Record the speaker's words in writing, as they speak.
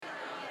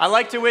I'd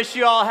like to wish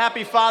you all a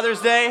happy Father's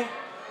Day.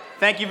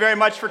 Thank you very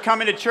much for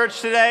coming to church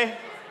today.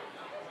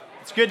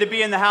 It's good to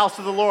be in the house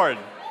of the Lord.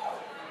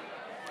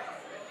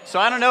 So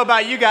I don't know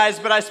about you guys,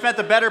 but I spent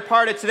the better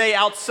part of today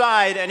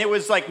outside, and it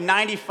was like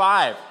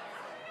 95.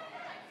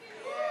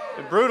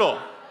 Brutal.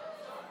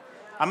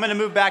 I'm going to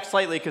move back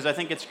slightly because I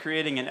think it's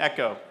creating an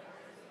echo.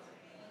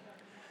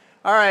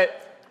 All right.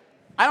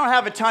 I don't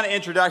have a ton of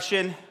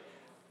introduction.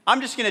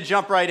 I'm just going to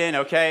jump right in,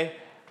 okay?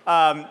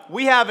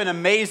 We have an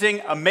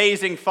amazing,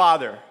 amazing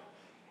Father,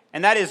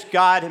 and that is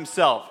God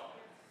himself.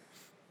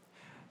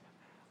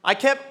 I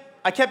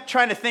kept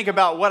trying to think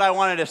about what I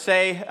wanted to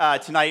say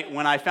tonight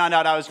when I found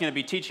out I was going to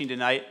be teaching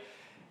tonight.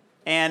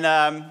 And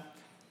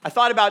I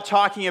thought about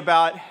talking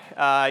about,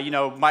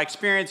 my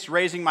experience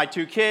raising my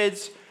two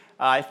kids.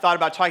 I thought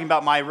about talking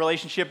about my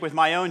relationship with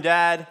my own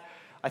dad.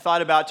 I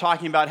thought about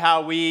talking about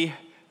how we,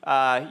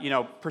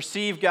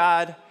 perceive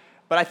God.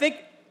 But I think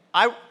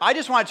I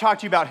just want to talk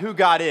to you about who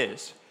God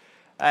is.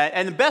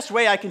 And the best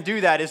way I can do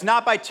that is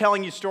not by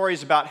telling you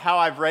stories about how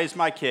I've raised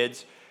my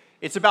kids.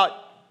 It's about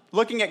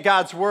looking at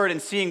God's Word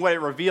and seeing what it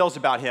reveals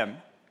about Him.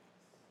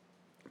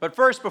 But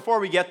first,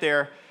 before we get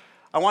there,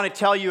 I want to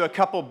tell you a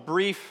couple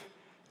brief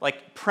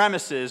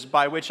premises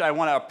by which I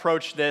want to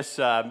approach this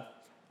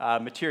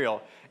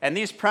material. And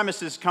these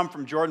premises come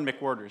from Jordan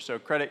McWhorter, so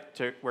credit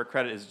to where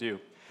credit is due.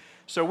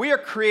 So we are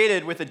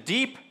created with a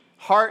deep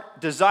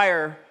heart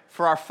desire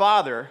for our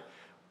Father,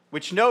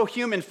 which no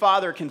human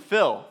father can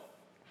fill.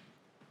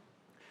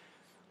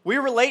 We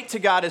relate to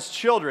God as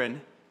children,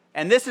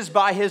 and this is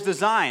by His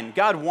design.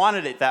 God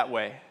wanted it that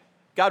way.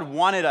 God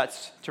wanted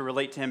us to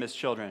relate to Him as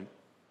children.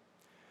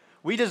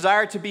 We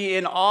desire to be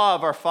in awe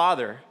of our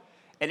Father,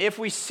 and if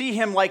we see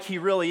Him like He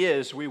really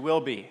is, we will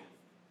be.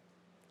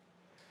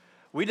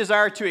 We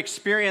desire to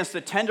experience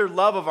the tender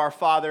love of our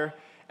Father,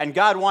 and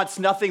God wants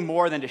nothing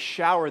more than to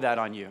shower that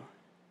on you.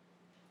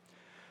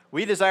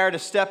 We desire to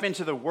step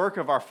into the work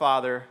of our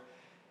Father,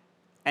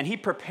 and He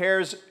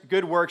prepares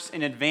good works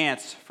in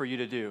advance for you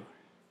to do.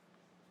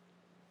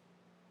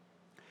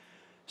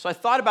 So I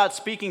thought about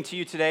speaking to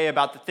you today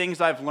about the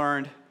things I've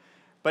learned,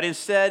 but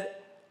instead,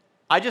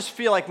 I just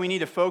feel like we need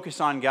to focus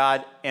on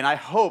God, and I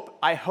hope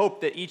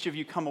that each of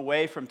you come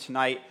away from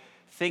tonight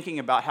thinking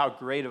about how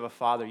great of a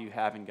Father you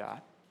have in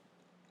God.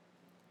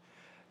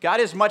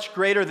 God is much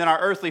greater than our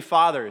earthly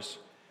fathers.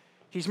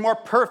 He's more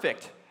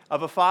perfect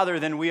of a father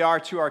than we are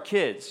to our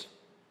kids.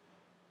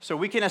 So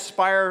we can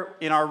aspire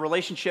in our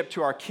relationship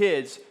to our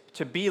kids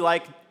to be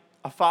like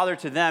a father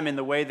to them in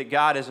the way that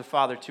God is a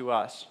father to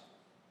us.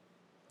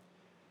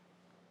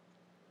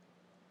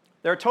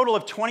 There are a total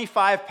of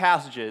 25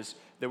 passages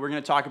that we're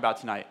going to talk about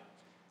tonight.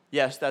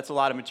 Yes, that's a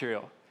lot of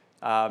material.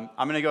 I'm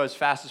going to go as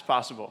fast as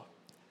possible.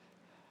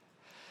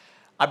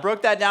 I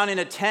broke that down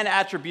into 10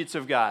 attributes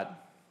of God.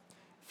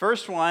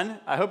 First one,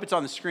 I hope it's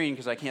on the screen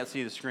because I can't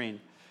see the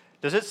screen.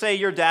 Does it say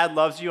your dad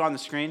loves you on the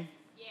screen?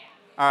 Yeah.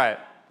 All right,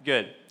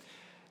 good.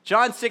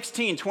 John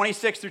 16,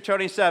 26 through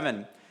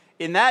 27.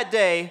 In that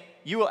day,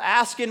 you will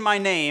ask in my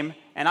name,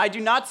 and I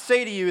do not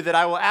say to you that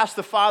I will ask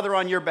the Father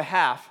on your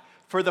behalf,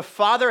 for the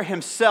Father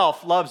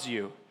himself loves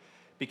you,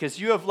 because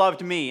you have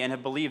loved me and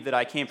have believed that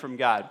I came from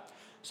God.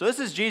 So this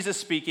is Jesus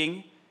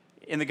speaking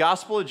in the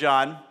Gospel of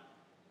John,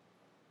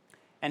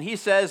 and he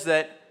says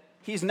that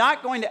he's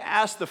not going to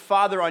ask the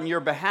Father on your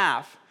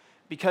behalf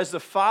because the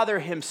Father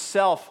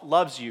himself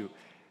loves you,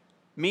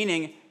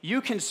 meaning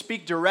you can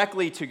speak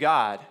directly to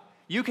God.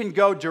 You can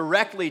go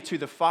directly to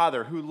the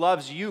Father who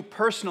loves you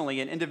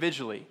personally and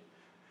individually.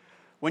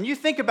 When you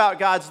think about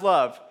God's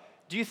love,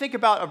 do you think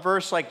about a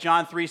verse like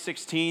John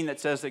 3:16 that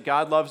says that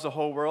God loves the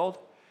whole world?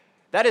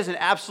 That is an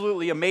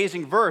absolutely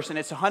amazing verse, and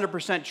it's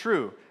 100%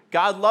 true.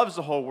 God loves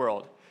the whole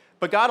world.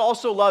 But God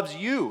also loves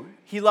you.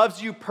 He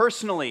loves you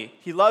personally.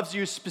 He loves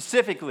you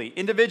specifically,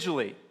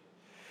 individually.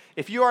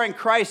 If you are in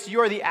Christ, you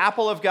are the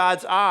apple of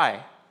God's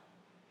eye.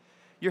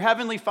 Your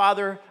heavenly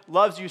Father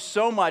loves you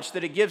so much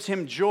that it gives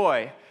him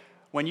joy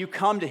when you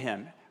come to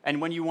him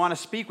and when you want to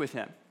speak with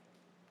him.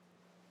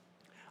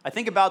 I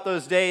think about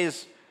those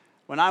days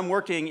when I'm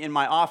working in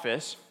my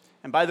office,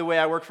 and by the way,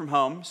 I work from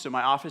home, so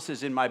my office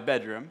is in my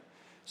bedroom.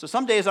 So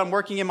some days I'm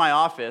working in my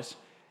office,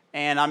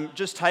 and I'm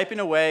just typing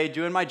away,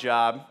 doing my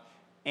job,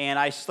 and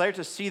I start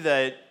to see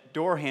the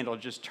door handle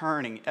just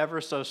turning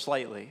ever so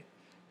slightly.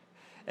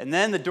 And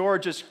then the door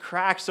just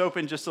cracks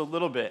open just a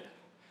little bit.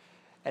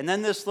 And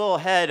then this little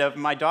head of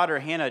my daughter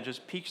Hannah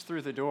just peeks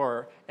through the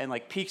door and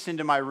peeks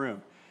into my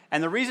room.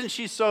 And the reason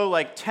she's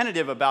so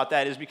tentative about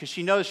that is because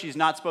she knows she's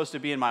not supposed to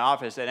be in my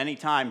office at any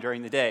time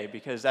during the day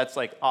because that's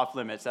off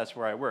limits. That's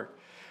where I work.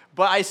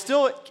 But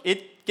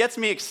it gets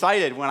me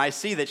excited when I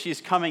see that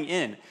she's coming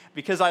in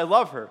because I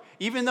love her.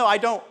 Even though I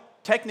don't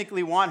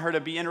technically want her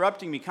to be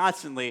interrupting me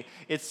constantly,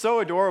 it's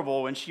so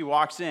adorable when she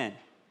walks in.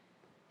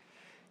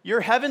 Your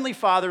heavenly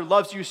Father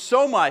loves you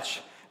so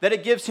much that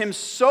it gives him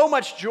so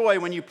much joy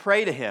when you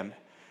pray to him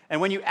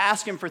and when you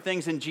ask him for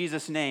things in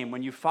Jesus' name,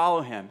 when you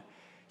follow him.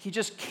 He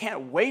just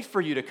can't wait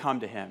for you to come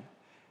to him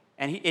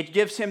And it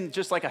gives him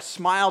just like a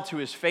smile to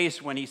his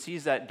face when he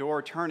sees that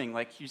door turning.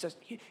 Like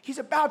he's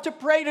about to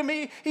pray to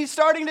me. He's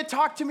starting to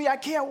talk to me. I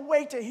can't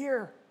wait to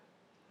hear.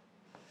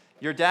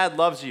 Your dad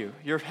loves you.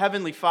 Your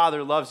heavenly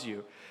Father loves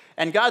you.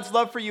 And God's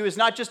love for you is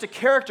not just a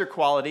character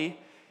quality.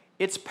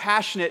 It's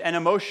passionate and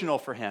emotional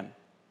for him.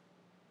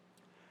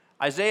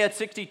 Isaiah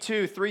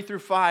 62,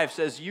 3-5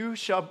 says, "You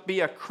shall be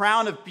a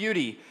crown of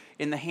beauty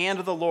in the hand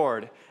of the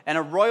Lord, and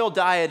a royal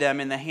diadem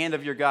in the hand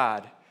of your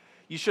God.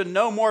 You shall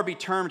no more be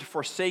termed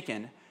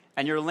forsaken,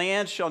 and your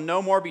land shall no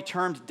more be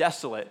termed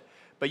desolate,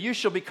 but you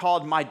shall be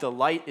called, my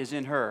delight is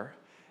in her,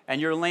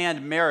 and your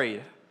land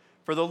married.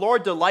 For the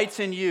Lord delights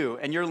in you,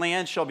 and your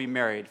land shall be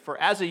married. For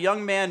as a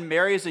young man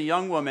marries a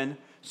young woman,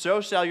 so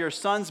shall your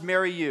sons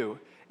marry you.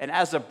 And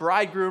as a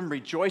bridegroom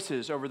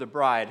rejoices over the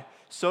bride,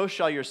 so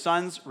shall your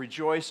sons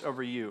rejoice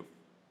over you."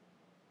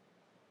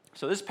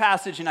 So this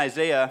passage in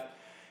Isaiah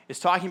is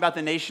talking about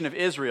the nation of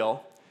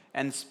Israel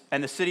and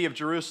the city of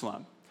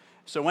Jerusalem.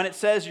 So when it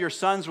says your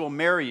sons will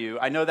marry you,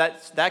 I know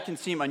that can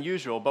seem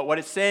unusual, but what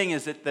it's saying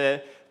is that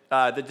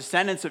the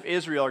descendants of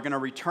Israel are going to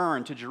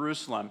return to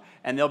Jerusalem,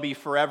 and they'll be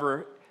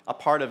forever a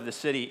part of the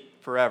city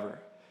forever.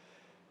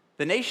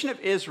 The nation of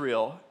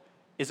Israel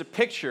is a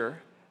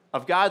picture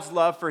of God's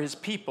love for his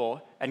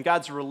people and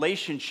God's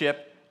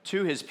relationship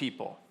to his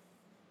people.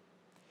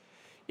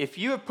 If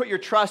you have put your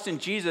trust in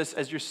Jesus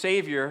as your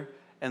Savior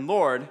and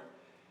Lord,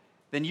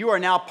 then you are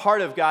now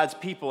part of God's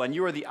people, and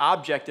you are the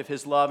object of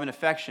his love and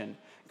affection.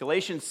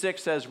 Galatians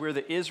 6 says we're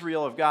the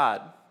Israel of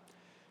God.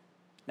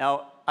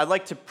 Now, I'd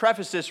like to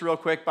preface this real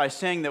quick by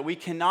saying that we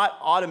cannot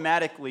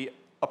automatically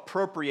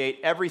appropriate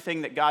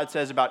everything that God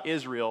says about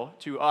Israel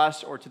to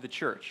us or to the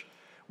church.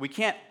 We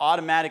can't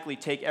automatically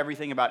take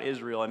everything about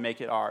Israel and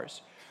make it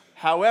ours.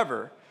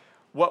 However,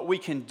 what we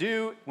can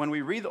do when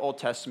we read the Old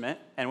Testament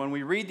and when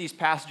we read these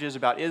passages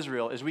about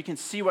Israel is we can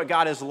see what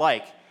God is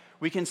like.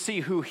 We can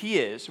see who he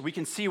is. We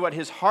can see what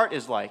his heart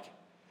is like.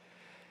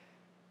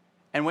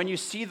 And when you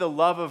see the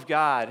love of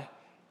God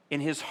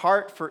in his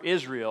heart for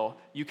Israel,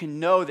 you can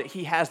know that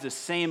he has the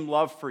same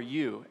love for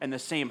you and the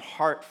same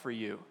heart for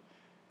you.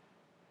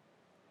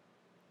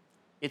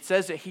 It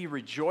says that he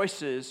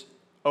rejoices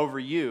over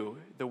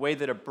you the way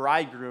that a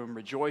bridegroom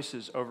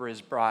rejoices over his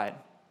bride.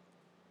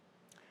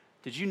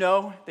 Did you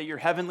know that your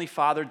heavenly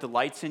Father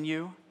delights in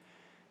you?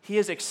 He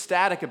is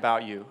ecstatic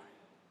about you.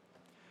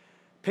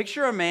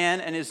 Picture a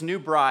man and his new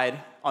bride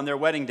on their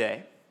wedding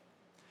day.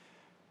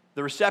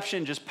 The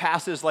reception just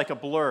passes like a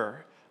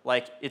blur.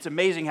 Like, it's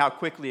amazing how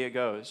quickly it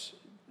goes,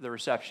 the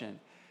reception.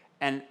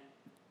 And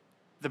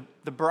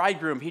the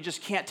bridegroom, he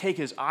just can't take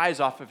his eyes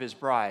off of his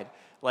bride.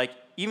 Like,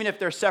 even if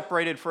they're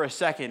separated for a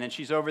second and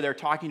she's over there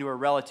talking to her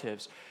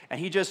relatives, and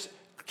he just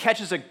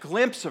catches a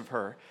glimpse of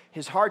her,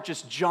 his heart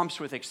just jumps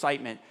with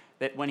excitement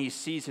that when he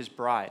sees his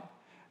bride.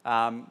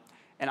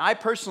 And I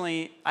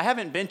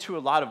haven't been to a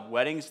lot of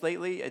weddings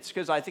lately. It's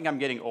because I think I'm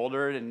getting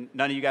older and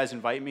none of you guys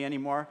invite me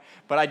anymore.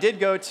 But I did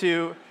go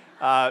to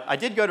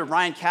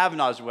Ryan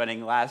Kavanaugh's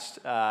wedding last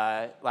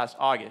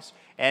August.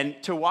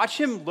 And to watch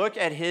him look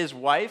at his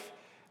wife,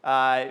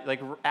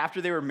 like after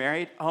they were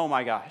married, oh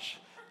my gosh.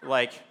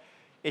 Like,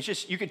 it's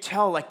just, you could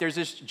tell like there's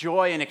this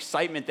joy and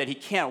excitement that he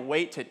can't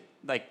wait to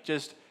like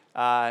just,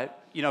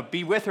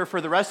 be with her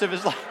for the rest of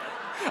his life.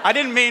 I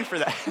didn't mean for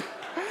that.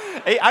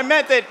 I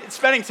meant that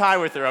spending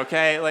time with her,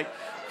 okay? Like,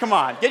 come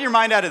on, get your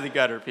mind out of the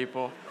gutter,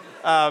 people.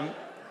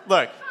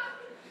 Look,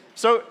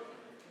 so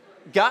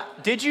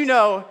did you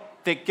know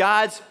that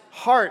God's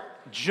heart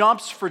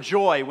jumps for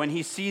joy when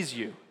he sees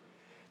you?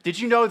 Did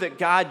you know that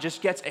God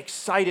just gets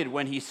excited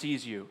when he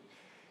sees you?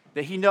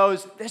 That he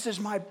knows, this is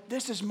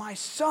my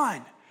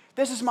son.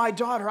 This is my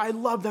daughter. I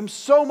love them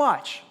so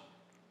much.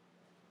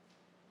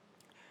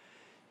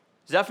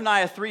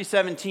 Zephaniah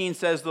 3:17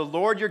 says, "The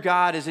Lord your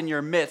God is in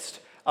your midst,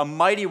 a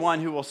mighty one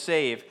who will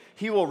save.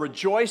 He will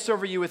rejoice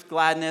over you with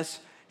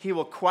gladness. He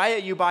will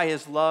quiet you by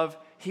his love.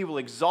 He will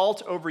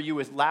exalt over you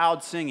with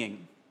loud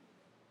singing."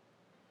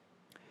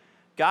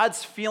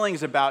 God's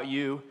feelings about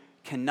you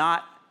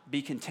cannot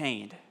be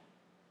contained.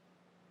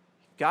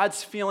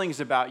 God's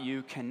feelings about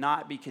you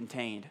cannot be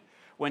contained.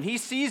 When he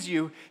sees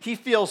you, he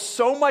feels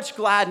so much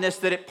gladness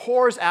that it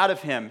pours out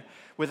of him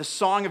with a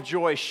song of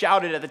joy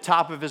shouted at the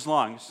top of his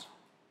lungs.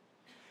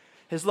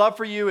 His love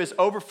for you is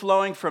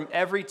overflowing from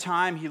every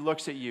time he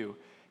looks at you.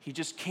 He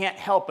just can't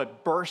help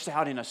but burst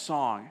out in a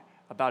song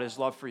about his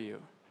love for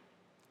you.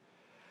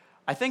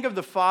 I think of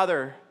the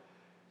father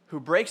who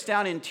breaks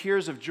down in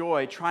tears of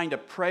joy trying to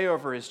pray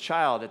over his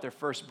child at their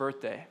first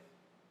birthday.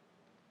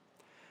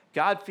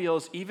 God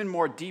feels even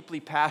more deeply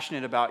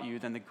passionate about you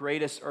than the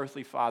greatest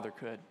earthly father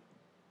could.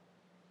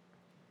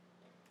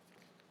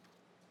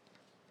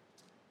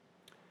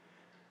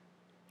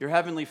 Your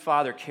heavenly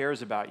Father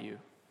cares about you.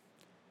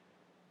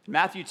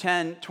 Matthew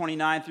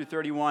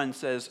 10:29-31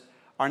 says,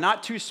 "Are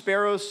not 2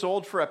 sparrows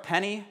sold for a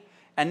penny?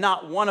 And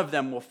not one of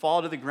them will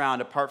fall to the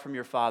ground apart from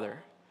your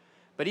Father.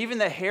 But even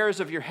the hairs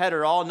of your head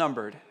are all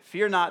numbered.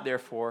 Fear not,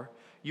 therefore,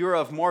 you are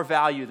of more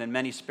value than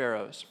many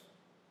sparrows."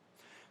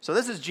 So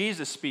this is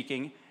Jesus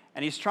speaking,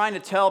 and he's trying to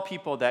tell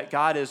people that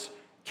God is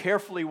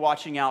carefully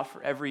watching out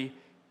for every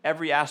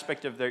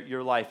aspect of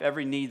your life,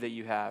 every need that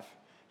you have.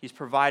 He's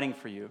providing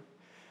for you.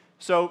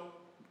 So,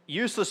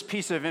 useless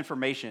piece of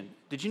information.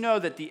 Did you know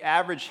that the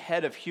average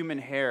head of human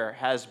hair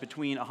has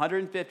between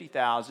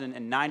 150,000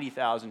 and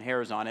 90,000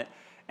 hairs on it,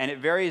 and it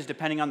varies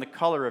depending on the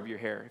color of your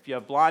hair. If you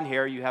have blonde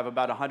hair, you have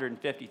about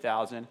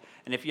 150,000,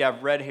 and if you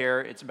have red hair,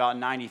 it's about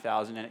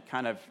 90,000, and it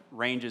kind of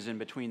ranges in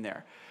between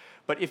there.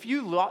 But if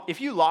you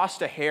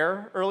lost a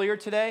hair earlier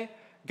today,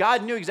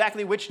 God knew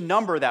exactly which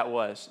number that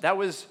was. That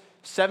was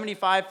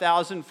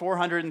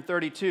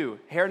 75,432.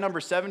 Hair number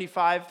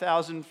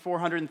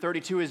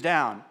 75,432 is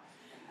down.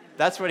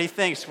 That's what he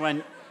thinks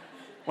when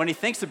he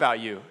thinks about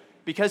you,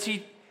 because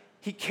he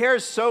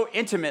cares so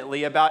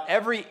intimately about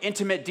every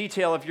intimate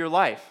detail of your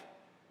life.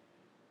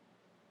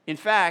 In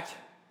fact,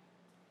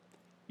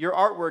 your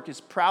artwork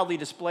is proudly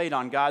displayed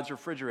on God's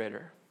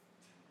refrigerator.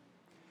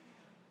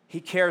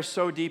 He cares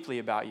so deeply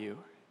about you,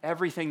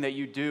 everything that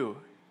you do,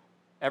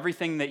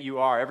 everything that you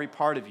are, every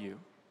part of you.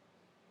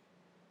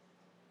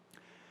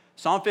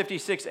 Psalm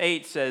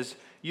 56:8 says,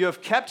 "You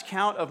have kept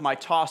count of my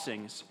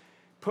tossings,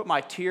 put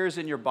my tears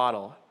in your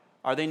bottle.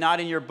 Are they not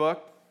in your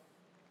book?"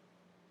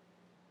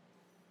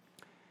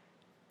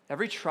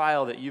 Every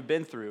trial that you've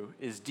been through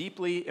is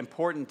deeply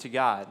important to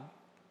God.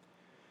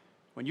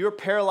 When you are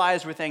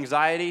paralyzed with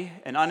anxiety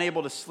and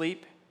unable to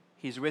sleep,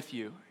 He's with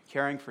you,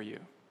 caring for you,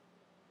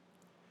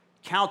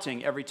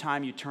 counting every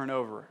time you turn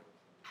over.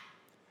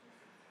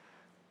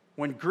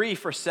 When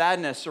grief or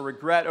sadness or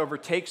regret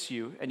overtakes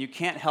you and you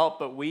can't help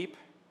but weep,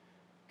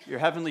 your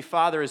Heavenly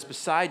Father is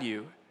beside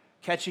you,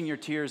 catching your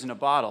tears in a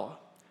bottle.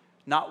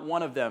 Not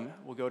one of them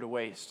will go to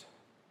waste.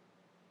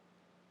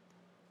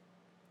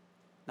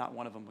 Not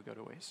one of them will go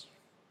to waste.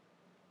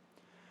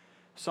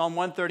 Psalm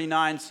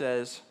 139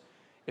 says,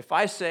 "If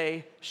I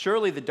say,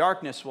 'Surely the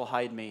darkness will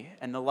hide me,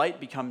 and the light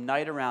become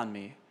night around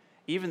me,'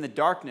 even the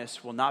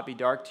darkness will not be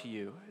dark to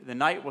you. The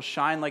night will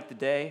shine like the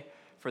day,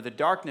 for the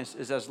darkness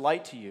is as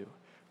light to you.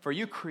 For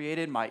you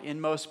created my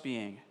inmost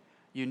being.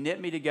 You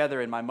knit me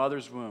together in my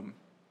mother's womb.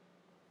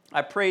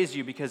 I praise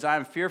you because I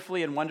am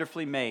fearfully and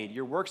wonderfully made.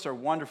 Your works are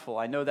wonderful.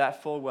 I know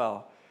that full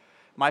well.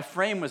 My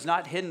frame was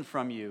not hidden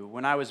from you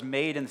when I was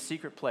made in the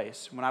secret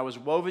place, when I was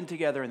woven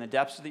together in the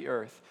depths of the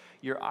earth.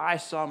 Your eye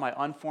saw my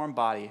unformed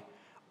body.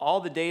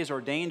 All the days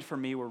ordained for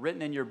me were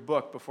written in your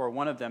book before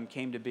one of them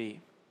came to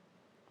be."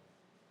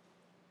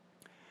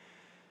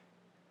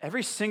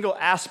 Every single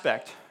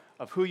aspect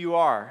of who you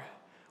are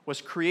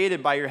was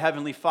created by your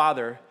Heavenly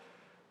Father,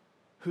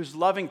 whose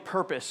loving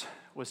purpose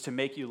was to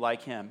make you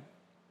like Him.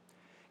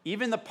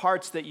 Even the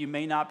parts that you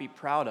may not be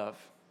proud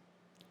of,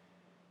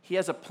 He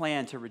has a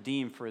plan to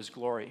redeem for His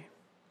glory.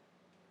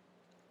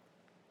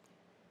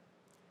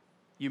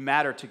 You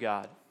matter to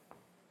God.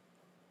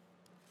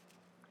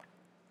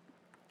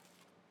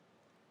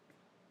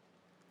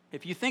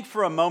 If you think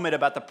for a moment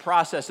about the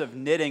process of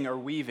knitting or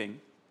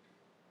weaving,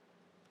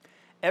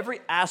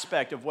 every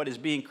aspect of what is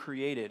being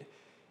created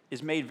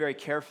is made very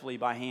carefully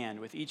by hand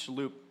with each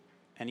loop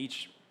and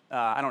each,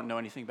 I don't know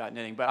anything about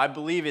knitting, but I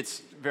believe it's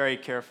very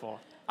careful.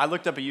 I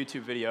looked up a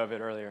YouTube video of it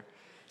earlier.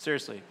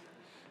 Seriously.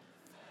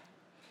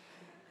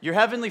 Your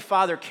Heavenly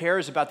Father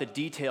cares about the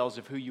details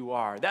of who you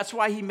are. That's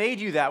why He made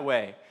you that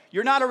way.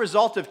 You're not a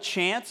result of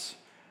chance.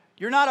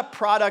 You're not a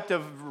product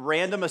of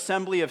random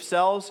assembly of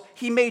cells.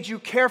 He made you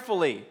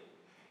carefully.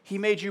 He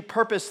made you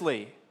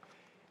purposely.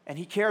 And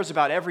He cares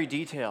about every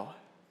detail.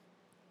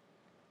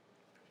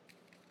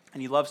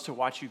 And He loves to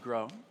watch you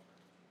grow.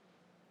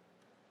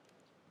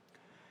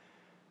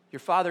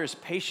 Your Father is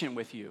patient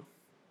with you.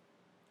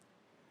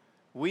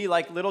 We,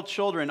 like little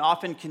children,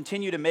 often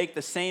continue to make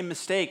the same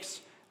mistakes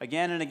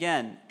again and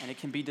again, and it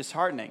can be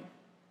disheartening.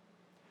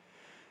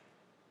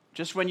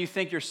 Just when you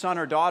think your son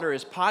or daughter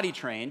is potty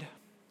trained,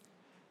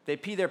 they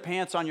pee their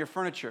pants on your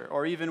furniture,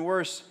 or even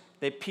worse,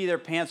 they pee their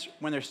pants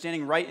when they're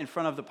standing right in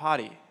front of the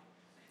potty.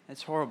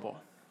 It's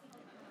horrible.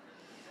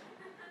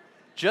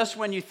 Just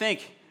when you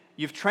think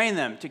you've trained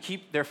them to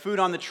keep their food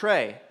on the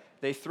tray,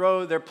 they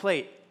throw their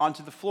plate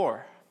onto the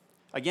floor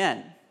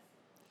again.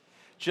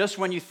 Just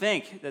when you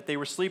think that they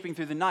were sleeping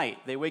through the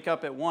night, they wake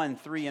up at 1,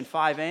 3, and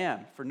 5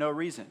 a.m. for no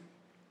reason.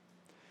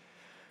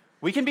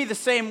 We can be the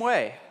same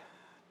way.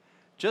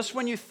 Just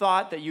when you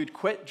thought that you'd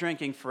quit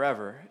drinking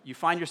forever, you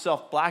find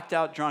yourself blacked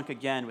out drunk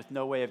again with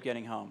no way of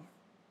getting home.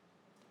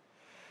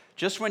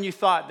 Just when you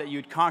thought that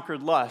you'd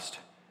conquered lust,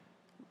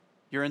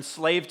 you're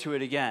enslaved to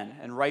it again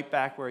and right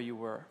back where you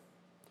were.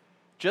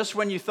 Just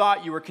when you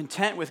thought you were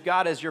content with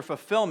God as your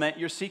fulfillment,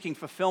 you're seeking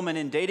fulfillment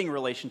in dating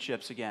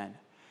relationships again.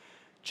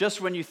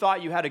 Just when you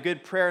thought you had a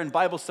good prayer and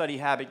Bible study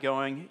habit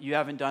going, you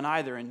haven't done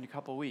either in a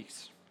couple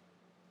weeks.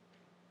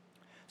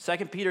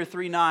 2 Peter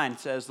 3:9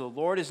 says, "The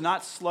Lord is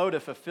not slow to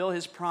fulfill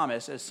His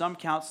promise, as some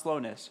count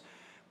slowness,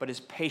 but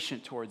is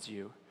patient towards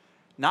you,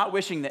 not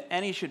wishing that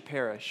any should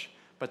perish,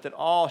 but that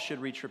all should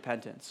reach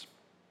repentance."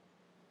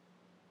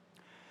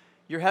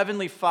 Your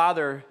Heavenly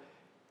Father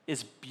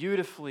is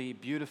beautifully,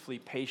 beautifully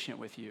patient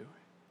with you,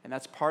 and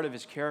that's part of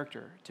His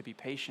character, to be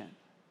patient.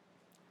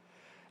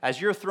 As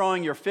you're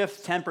throwing your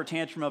fifth temper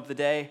tantrum of the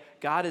day,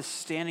 God is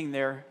standing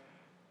there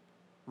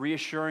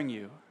reassuring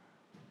you,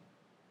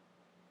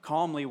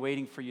 calmly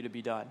waiting for you to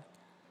be done.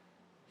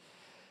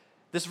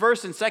 This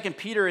verse in 2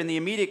 Peter in the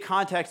immediate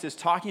context is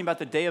talking about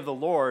the day of the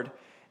Lord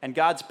and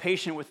God's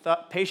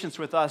patience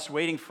with us,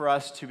 waiting for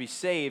us to be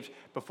saved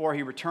before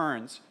he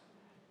returns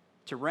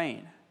to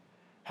reign.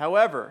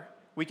 However,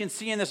 we can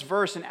see in this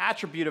verse an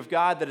attribute of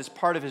God that is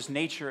part of his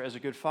nature as a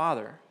good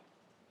father.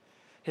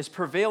 His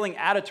prevailing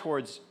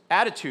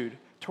attitude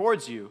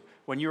towards you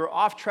when you are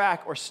off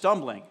track or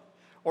stumbling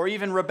or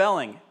even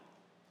rebelling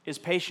is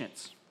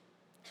patience.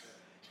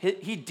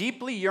 He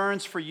deeply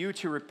yearns for you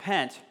to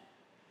repent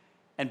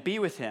and be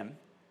with him.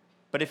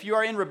 But if you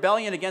are in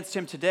rebellion against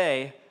him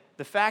today,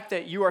 the fact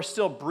that you are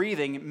still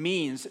breathing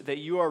means that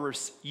you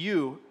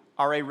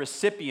are a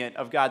recipient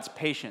of God's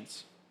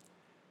patience.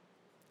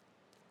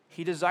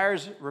 He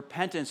desires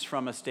repentance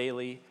from us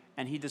daily,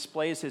 and he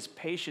displays his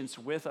patience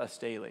with us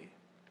daily.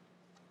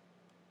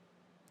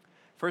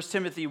 1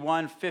 Timothy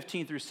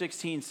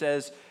 1:15-16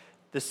 says,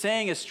 "The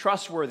saying is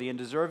trustworthy and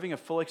deserving of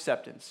full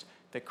acceptance,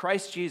 that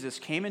Christ Jesus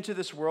came into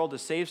this world to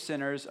save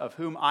sinners, of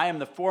whom I am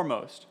the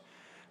foremost.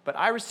 But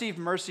I received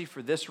mercy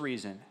for this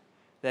reason,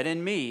 that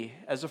in me,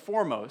 as a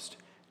foremost,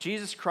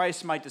 Jesus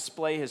Christ might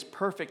display his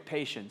perfect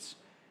patience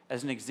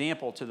as an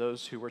example to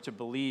those who were to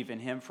believe in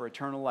him for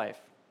eternal life."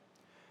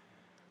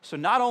 So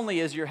not only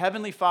is your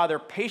heavenly Father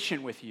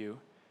patient with you,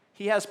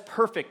 he has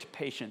perfect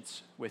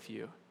patience with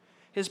you.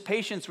 His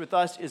patience with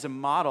us is a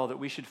model that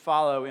we should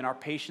follow in our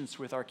patience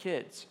with our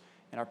kids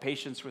and our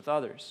patience with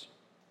others.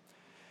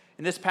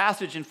 In this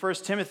passage in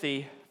 1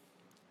 Timothy,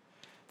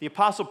 the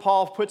Apostle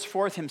Paul puts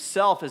forth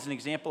himself as an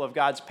example of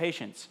God's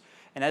patience.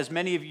 And as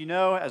many of you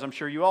know, as I'm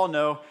sure you all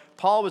know,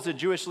 Paul was a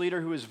Jewish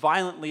leader who was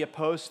violently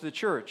opposed to the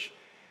church.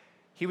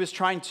 He was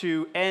trying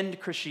to end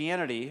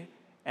Christianity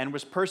and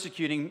was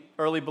persecuting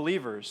early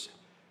believers.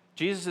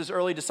 Jesus'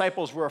 early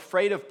disciples were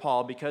afraid of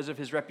Paul because of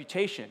his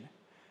reputation.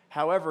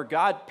 However,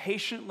 God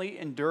patiently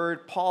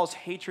endured Paul's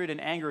hatred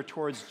and anger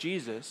towards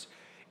Jesus,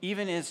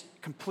 even his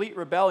complete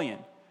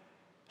rebellion,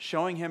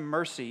 showing him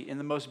mercy in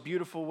the most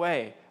beautiful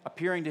way,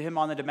 appearing to him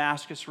on the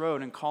Damascus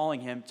road and calling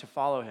him to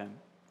follow him.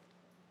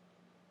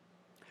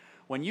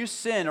 When you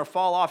sin or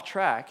fall off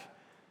track,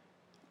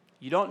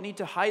 you don't need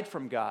to hide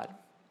from God.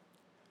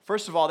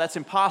 First of all, that's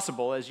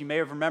impossible, as you may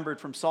have remembered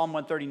from Psalm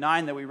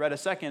 139 that we read a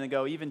second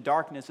ago. Even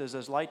darkness is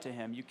as light to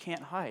him. You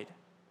can't hide.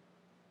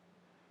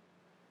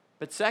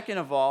 But second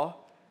of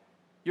all,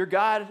 your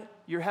God,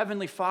 your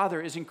heavenly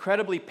Father, is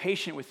incredibly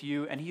patient with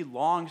you, and he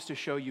longs to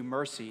show you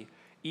mercy,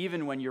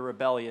 even when you're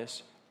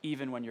rebellious,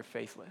 even when you're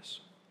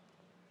faithless.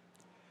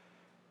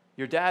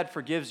 Your dad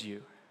forgives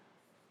you.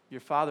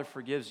 Your Father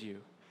forgives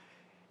you.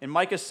 In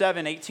Micah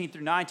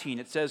 7:18-19,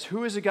 it says,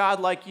 "Who is a God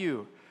like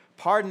you,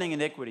 pardoning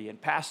iniquity and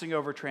passing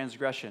over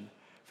transgression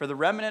for the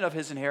remnant of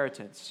his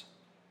inheritance?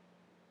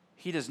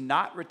 He does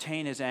not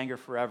retain his anger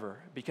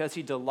forever, because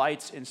he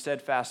delights in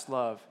steadfast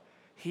love.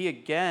 He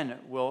again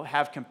will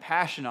have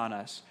compassion on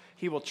us.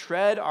 He will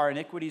tread our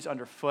iniquities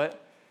underfoot,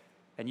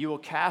 and you will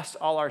cast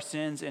all our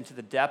sins into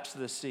the depths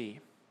of the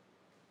sea."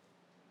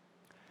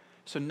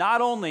 So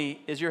not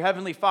only is your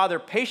heavenly Father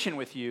patient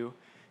with you,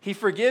 he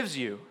forgives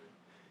you.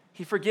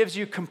 He forgives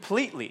you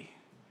completely.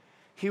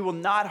 He will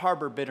not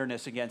harbor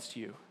bitterness against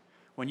you.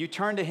 When you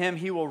turn to him,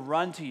 he will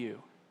run to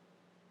you.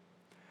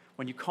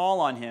 When you call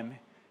on him,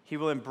 he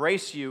will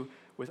embrace you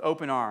with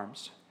open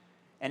arms.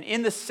 And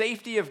in the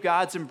safety of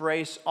God's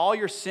embrace, all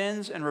your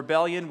sins and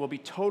rebellion will be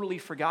totally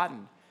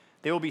forgotten.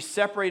 They will be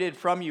separated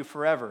from you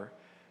forever.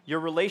 Your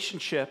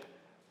relationship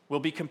will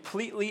be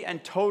completely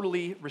and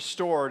totally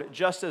restored,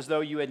 just as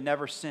though you had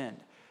never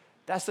sinned.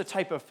 That's the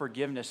type of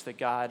forgiveness that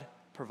God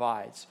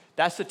provides.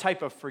 That's the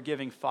type of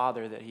forgiving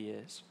Father that he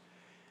is.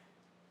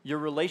 Your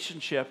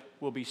relationship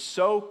will be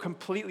so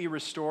completely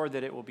restored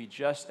that it will be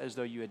just as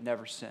though you had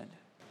never sinned.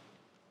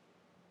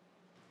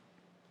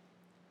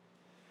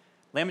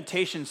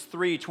 Lamentations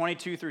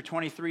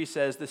 3:22-23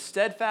 says, "The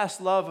steadfast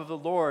love of the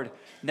Lord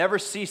never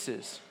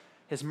ceases.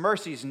 His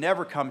mercies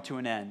never come to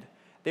an end.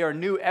 They are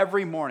new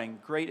every morning.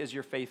 Great is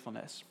your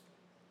faithfulness."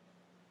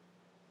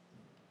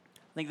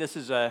 I think this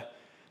is a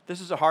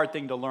hard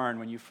thing to learn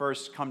when you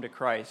first come to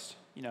Christ.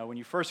 You know, when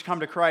you first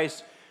come to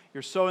Christ,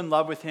 you're so in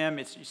love with him.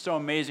 It's so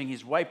amazing.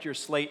 He's wiped your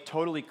slate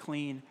totally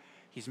clean.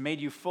 He's made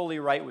you fully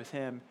right with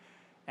him.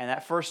 And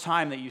that first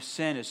time that you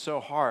sin is so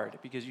hard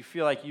because you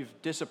feel like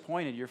you've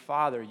disappointed your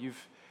Father.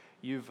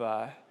 You've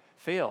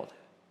failed.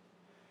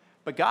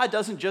 But God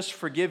doesn't just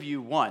forgive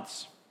you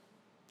once.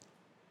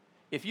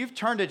 If you've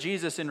turned to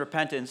Jesus in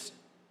repentance,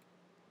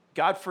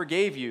 God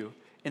forgave you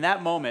in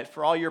that moment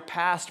for all your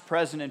past,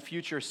 present, and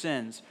future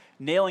sins,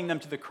 nailing them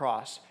to the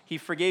cross. He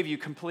forgave you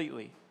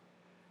completely.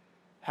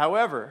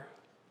 However,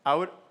 I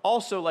would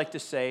also like to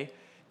say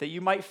that you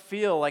might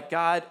feel like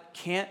God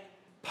can't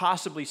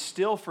possibly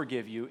still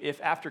forgive you if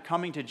after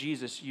coming to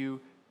Jesus you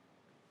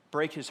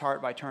break his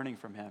heart by turning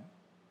from him.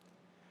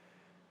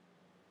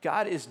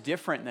 God is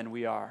different than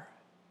we are.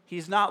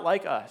 He's not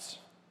like us.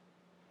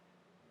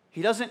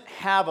 He doesn't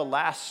have a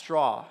last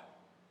straw.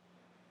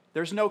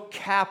 There's no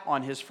cap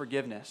on his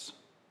forgiveness.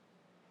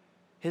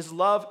 His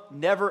love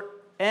never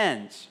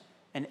ends,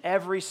 and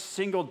every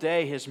single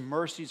day his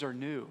mercies are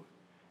new.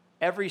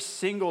 Every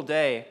single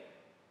day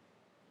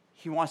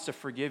he wants to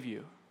forgive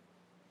you.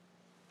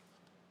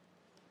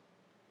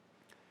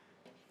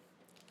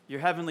 Your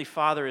heavenly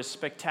Father is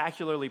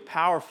spectacularly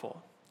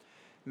powerful.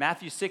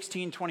 Matthew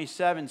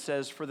 16:27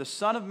 says, "For the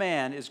Son of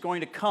Man is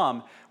going to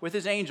come with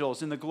his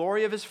angels in the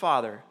glory of his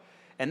Father,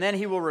 and then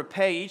he will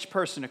repay each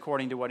person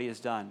according to what he has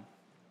done."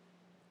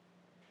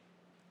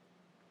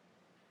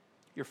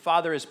 Your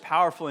Father is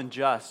powerful and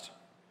just.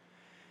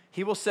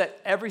 He will set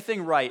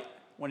everything right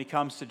when he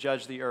comes to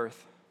judge the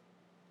earth.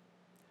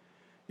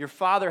 Your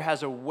Father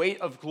has a weight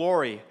of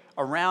glory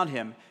around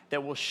him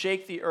that will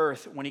shake the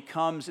earth when he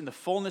comes in the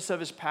fullness of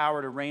his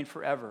power to reign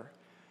forever.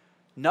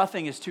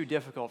 Nothing is too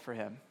difficult for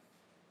him.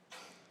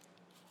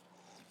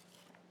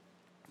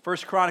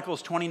 1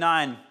 Chronicles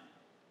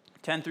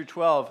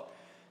 29:10-12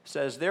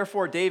 says,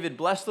 "Therefore David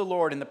blessed the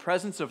Lord in the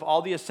presence of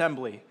all the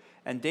assembly.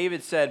 And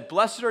David said,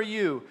 'Blessed are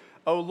you,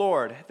 O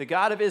Lord, the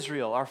God of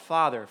Israel, our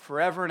Father,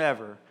 forever and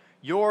ever.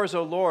 Yours,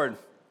 O Lord,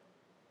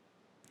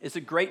 is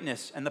the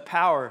greatness and the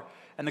power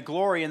and the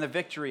glory and the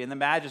victory and the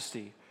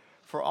majesty.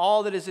 For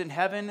all that is in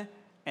heaven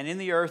and in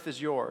the earth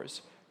is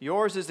yours.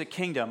 Yours is the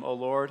kingdom, O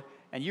Lord,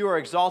 and you are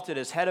exalted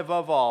as head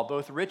above all.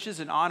 Both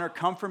riches and honor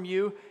come from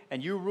you,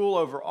 and you rule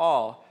over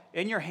all.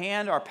 In your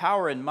hand are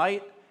power and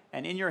might,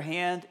 and in your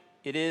hand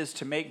it is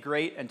to make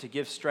great and to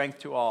give strength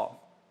to all.'"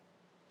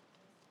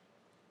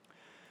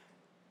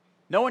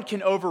 No one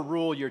can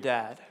overrule your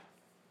dad.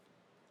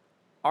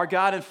 Our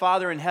God and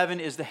Father in heaven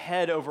is the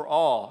head over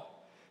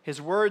all.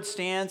 His word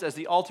stands as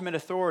the ultimate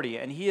authority,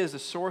 and he is the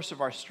source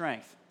of our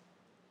strength.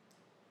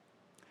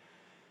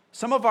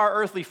 Some of our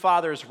earthly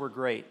fathers were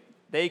great.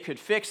 They could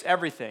fix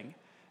everything.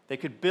 They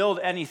could build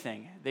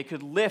anything. They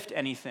could lift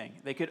anything.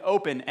 They could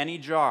open any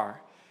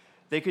jar.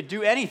 They could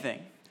do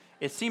anything.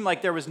 It seemed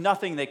like there was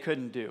nothing they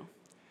couldn't do.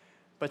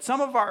 But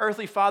some of our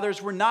earthly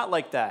fathers were not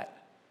like that.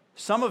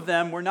 Some of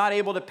them were not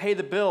able to pay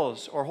the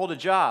bills or hold a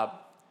job.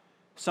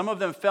 Some of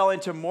them fell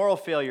into moral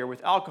failure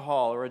with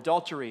alcohol or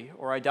adultery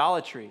or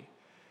idolatry.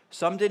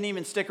 Some didn't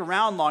even stick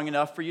around long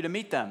enough for you to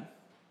meet them.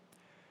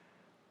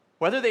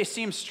 Whether they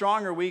seem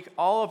strong or weak,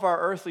 all of our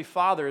earthly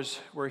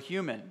fathers were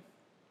human.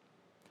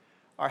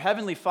 Our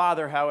heavenly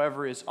Father,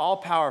 however, is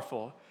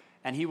all-powerful,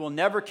 and he will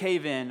never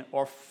cave in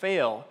or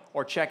fail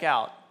or check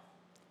out.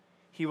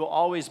 He will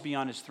always be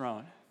on his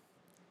throne.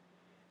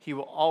 He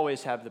will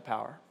always have the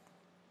power.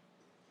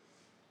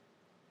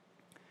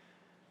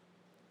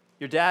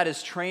 Your dad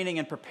is training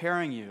and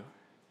preparing you.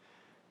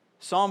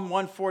 Psalm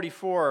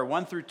 144,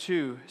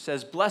 1-2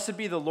 says, "Blessed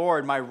be the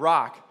Lord, my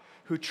rock,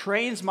 who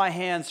trains my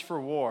hands for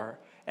war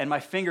and my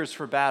fingers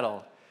for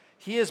battle.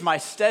 He is my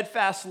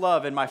steadfast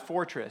love and my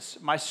fortress,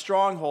 my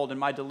stronghold and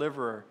my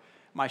deliverer,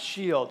 my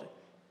shield,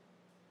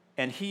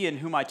 and he in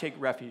whom I take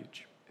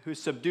refuge, who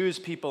subdues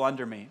people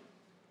under me."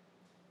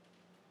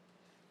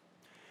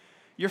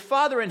 Your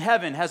Father in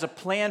heaven has a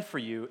plan for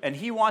you, and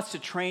he wants to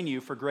train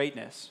you for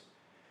greatness.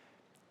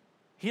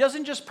 He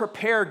doesn't just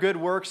prepare good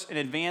works in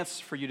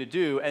advance for you to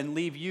do and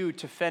leave you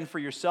to fend for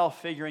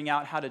yourself figuring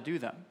out how to do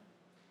them.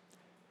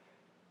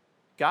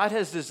 God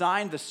has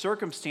designed the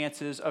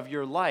circumstances of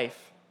your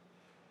life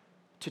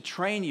to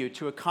train you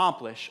to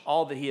accomplish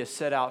all that he has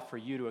set out for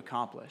you to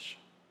accomplish.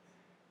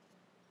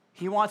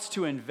 He wants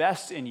to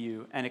invest in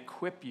you and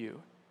equip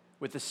you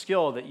with the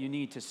skill that you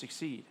need to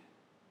succeed.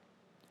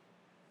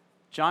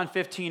 John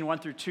 15,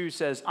 1-2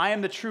 says, "I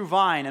am the true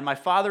vine, and my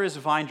Father is a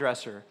vine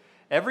dresser.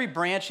 Every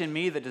branch in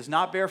me that does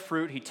not bear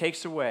fruit, he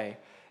takes away.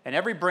 And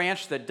every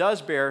branch that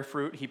does bear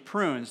fruit, he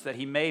prunes, that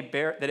it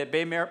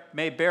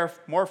may bear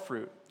more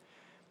fruit."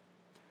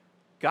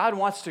 God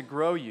wants to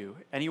grow you,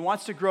 and he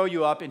wants to grow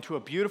you up into a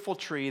beautiful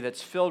tree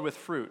that's filled with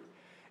fruit.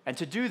 And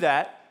to do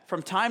that,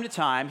 from time to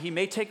time, he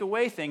may take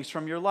away things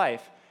from your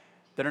life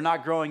that are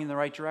not growing in the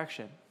right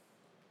direction,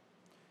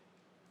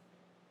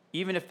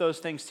 even if those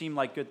things seem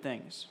like good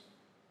things.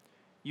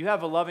 You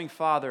have a loving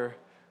Father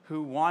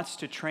who wants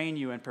to train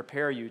you and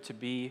prepare you to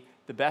be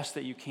the best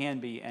that you can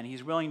be, and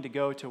he's willing to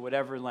go to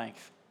whatever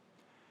length.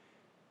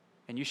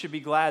 And you should be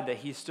glad that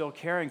he's still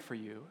caring for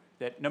you,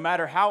 that no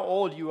matter how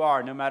old you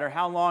are, no matter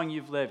how long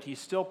you've lived, he's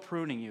still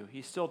pruning you,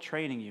 he's still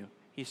training you,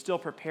 he's still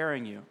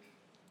preparing you.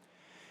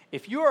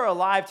 If you are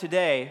alive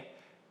today,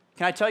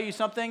 can I tell you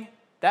something?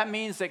 That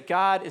means that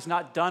God is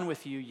not done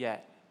with you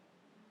yet.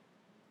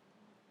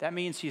 That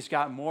means he's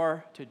got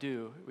more to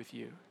do with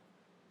you.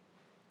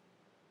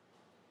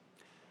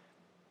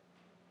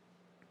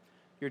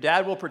 Your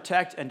dad will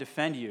protect and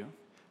defend you.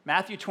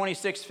 Matthew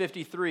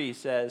 26:53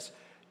 says,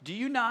 Do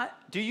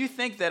you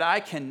think that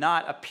I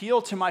cannot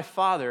appeal to my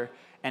Father,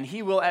 and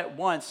he will at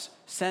once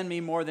send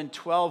me more than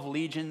 12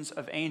 legions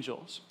of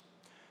angels?"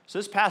 So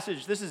this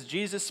passage, this is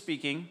Jesus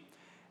speaking,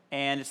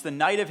 and it's the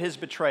night of his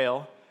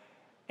betrayal,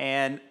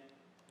 and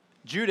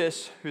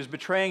Judas, who's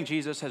betraying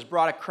Jesus, has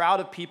brought a crowd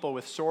of people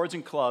with swords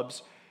and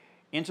clubs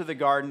into the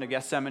Garden of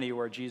Gethsemane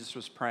where Jesus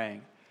was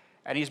praying.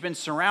 And he's been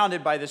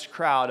surrounded by this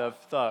crowd of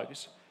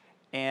thugs.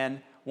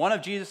 And one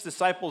of Jesus'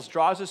 disciples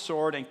draws a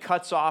sword and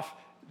cuts off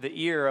the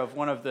ear of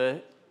one of the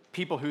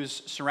people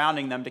who's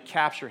surrounding them to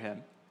capture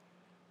him.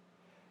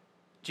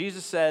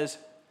 Jesus says,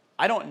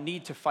 I don't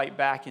need to fight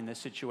back in this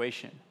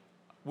situation.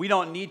 We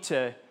don't need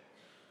to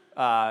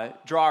draw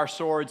our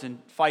swords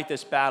and fight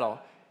this battle.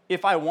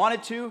 If I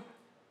wanted to,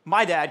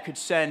 my dad could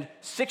send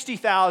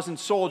 60,000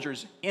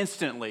 soldiers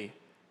instantly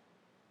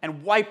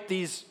and wipe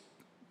these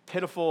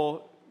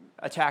pitiful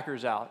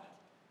attackers out.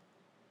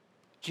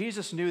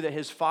 Jesus knew that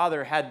his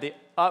Father had the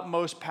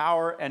utmost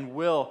power and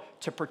will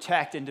to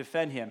protect and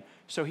defend him.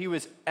 So he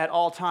was at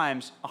all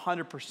times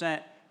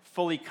 100%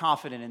 fully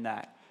confident in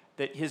that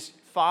his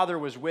Father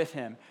was with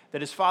him,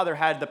 that his Father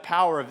had the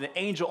power of the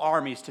angel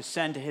armies to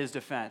send to his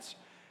defense.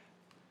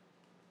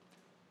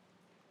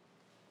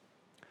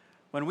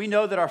 When we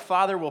know that our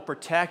Father will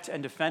protect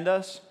and defend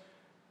us,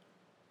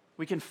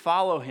 we can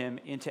follow him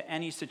into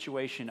any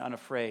situation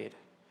unafraid,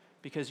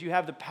 because you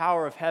have the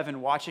power of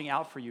heaven watching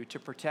out for you to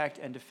protect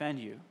and defend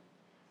you.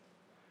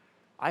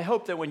 I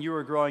hope that when you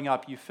were growing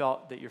up, you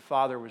felt that your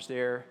Father was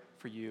there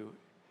for you,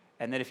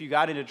 and that if you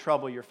got into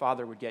trouble, your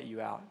Father would get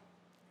you out.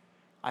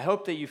 I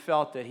hope that you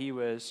felt that he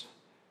was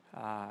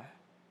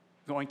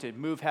going to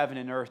move heaven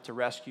and earth to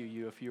rescue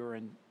you if you were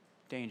in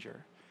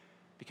danger,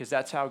 because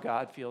that's how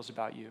God feels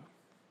about you.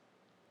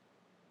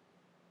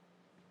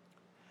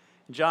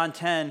 John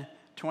 10,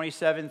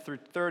 27 through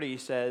 30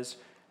 says,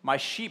 my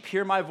sheep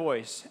hear my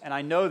voice, and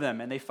I know them,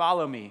 and they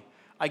follow me.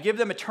 I give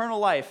them eternal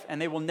life,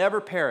 and they will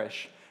never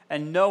perish,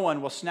 and no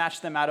one will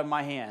snatch them out of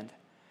my hand.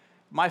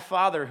 My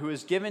Father, who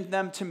has given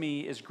them to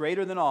me, is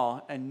greater than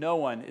all, and no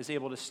one is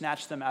able to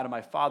snatch them out of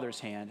my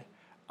Father's hand.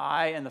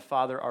 I and the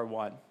Father are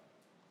one.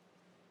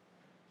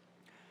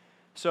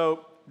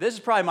 So this is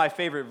probably my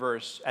favorite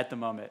verse at the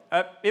moment.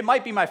 It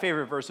might be my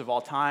favorite verse of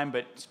all time,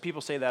 but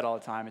people say that all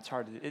the time. It's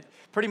hard to...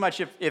 pretty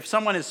much if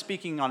someone is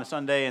speaking on a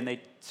Sunday and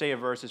they say a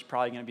verse, it's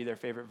probably going to be their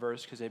favorite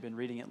verse because they've been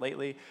reading it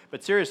lately.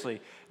 But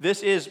seriously,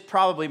 this is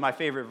probably my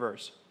favorite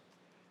verse.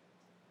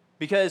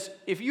 Because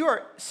if you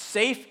are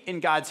safe in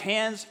God's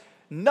hands,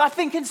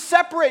 nothing can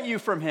separate you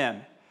from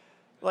him.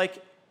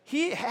 Like,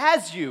 he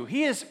has you.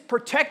 He is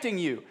protecting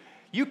you.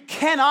 You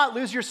cannot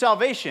lose your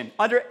salvation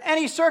under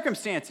any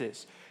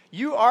circumstances.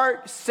 You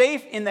are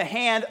safe in the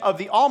hand of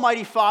the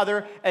Almighty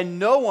Father, and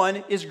no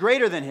one is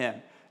greater than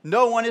him.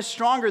 No one is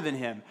stronger than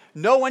him.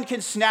 No one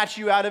can snatch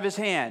you out of his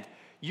hand.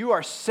 You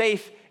are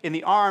safe in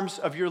the arms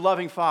of your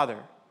loving Father.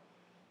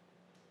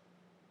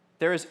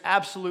 There is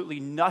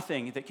absolutely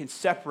nothing that can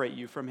separate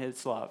you from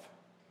his love.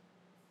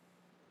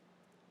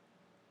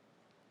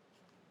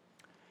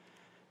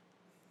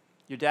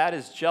 Your dad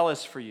is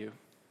jealous for you.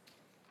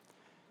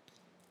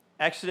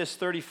 Exodus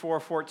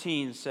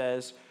 34:14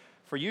 says,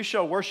 for you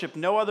shall worship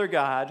no other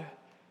God,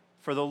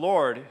 for the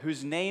Lord,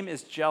 whose name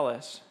is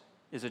jealous,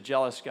 is a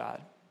jealous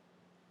God.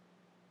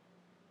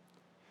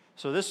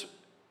 So this,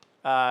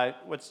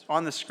 what's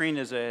on the screen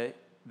is the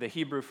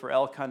Hebrew for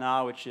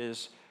Elkanah, which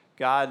is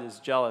God is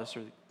jealous,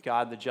 or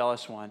God the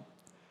jealous one.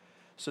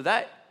 So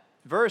that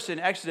verse in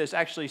Exodus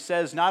actually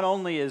says not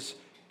only is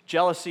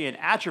jealousy an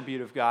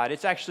attribute of God,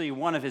 it's actually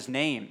one of his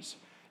names.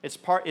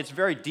 It's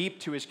very deep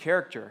to his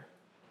character.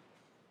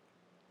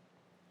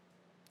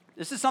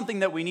 This is something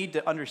that we need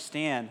to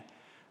understand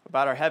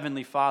about our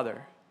Heavenly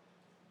Father.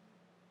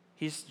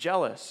 He's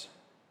jealous.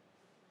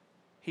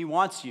 He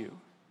wants you.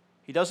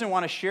 He doesn't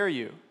want to share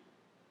you.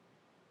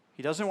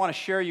 He doesn't want to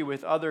share you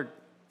with other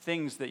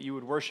things that you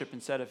would worship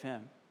instead of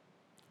him.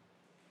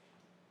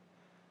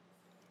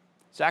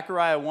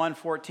 Zechariah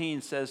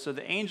 1:14 says, so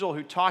the angel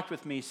who talked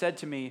with me said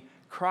to me,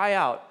 cry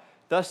out,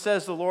 thus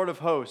says the Lord of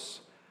hosts,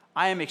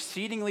 I am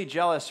exceedingly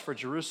jealous for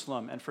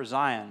Jerusalem and for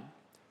Zion.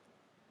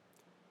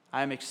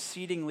 I am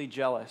exceedingly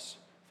jealous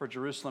for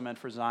Jerusalem and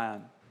for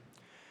Zion.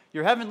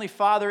 Your Heavenly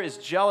Father is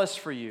jealous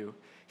for you.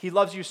 He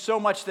loves you so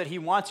much that he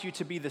wants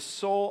to be the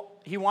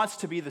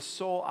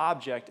sole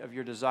object of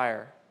your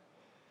desire.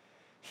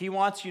 He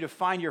wants you to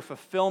find your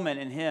fulfillment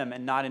in him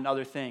and not in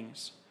other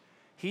things.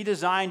 He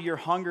designed your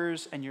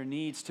hungers and your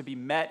needs to be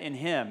met in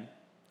him,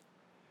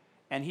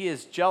 and he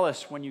is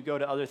jealous when you go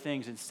to other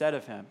things instead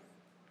of him.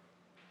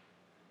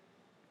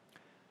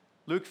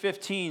 Luke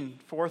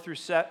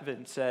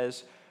 15:4-7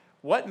 says,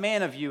 what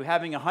man of you,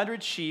 having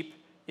 100 sheep,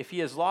 if he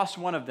has lost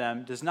one of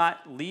them, does not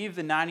leave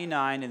the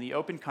 99 in the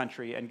open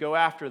country and go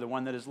after the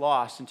one that is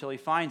lost until he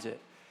finds it?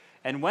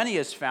 And when he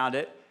has found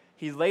it,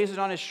 he lays it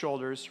on his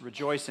shoulders,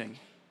 rejoicing.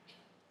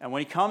 And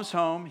when he comes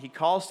home, he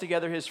calls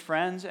together his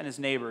friends and his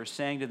neighbors,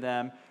 saying to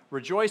them,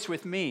 rejoice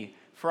with me,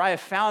 for I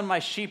have found my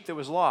sheep that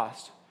was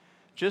lost.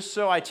 Just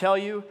so I tell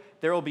you,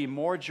 there will be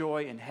more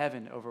joy in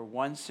heaven over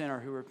one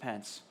sinner who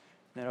repents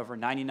than over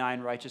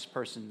 99 righteous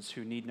persons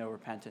who need no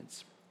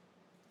repentance.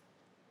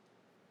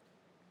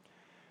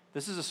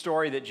 This is a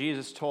story that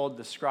Jesus told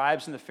the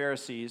scribes and the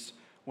Pharisees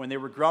when they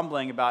were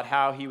grumbling about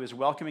how he was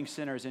welcoming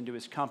sinners into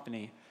his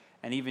company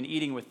and even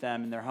eating with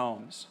them in their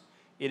homes.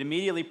 It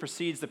immediately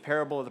precedes the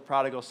parable of the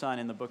prodigal son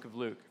in the book of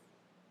Luke.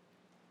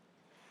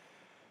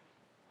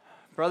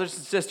 Brothers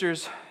and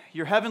sisters,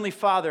 your Heavenly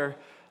Father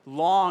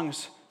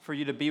longs for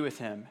you to be with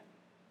him,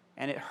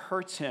 and it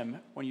hurts him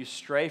when you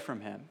stray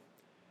from him.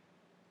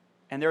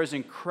 And there is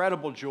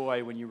incredible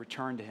joy when you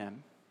return to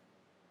him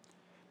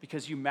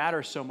because you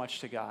matter so much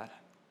to God.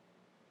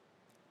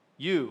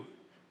 You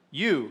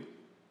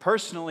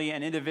personally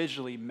and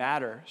individually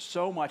matter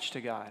so much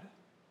to God.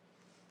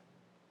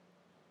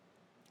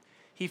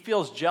 He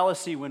feels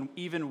jealousy when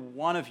even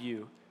one of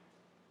you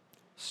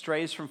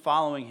strays from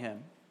following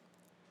him.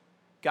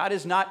 God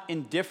is not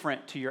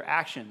indifferent to your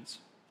actions.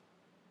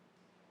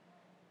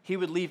 He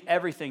would leave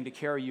everything to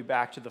carry you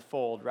back to the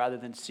fold rather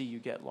than see you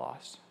get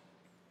lost.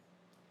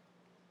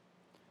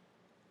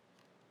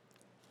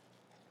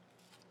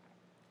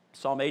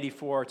 Psalm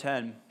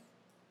 84:10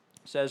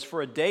 says,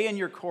 "For a day in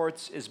your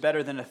courts is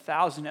better than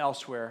 1,000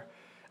 elsewhere.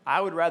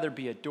 I would rather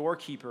be a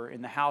doorkeeper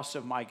in the house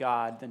of my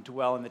God than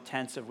dwell in the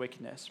tents of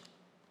wickedness."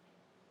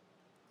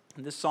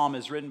 And this psalm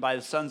is written by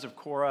the sons of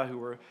Korah, who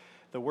were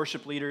the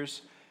worship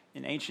leaders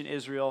in ancient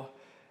Israel.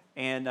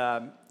 And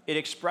it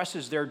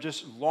expresses their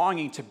just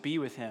longing to be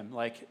with him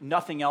like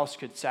nothing else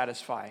could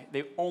satisfy.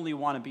 They only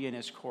want to be in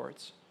his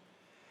courts.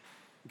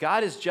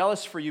 God is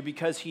jealous for you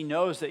because he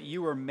knows that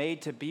you were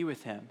made to be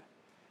with him.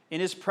 In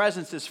his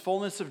presence is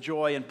fullness of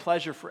joy and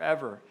pleasure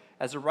forever.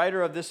 As the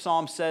writer of this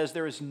psalm says,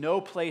 there is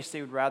no place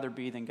they would rather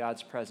be than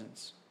God's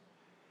presence.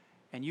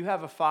 And you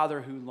have a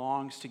Father who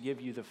longs to give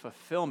you the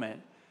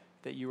fulfillment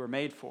that you were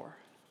made for.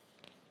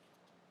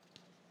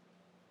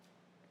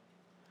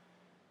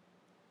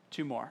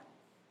 Two more.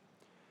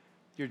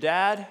 Your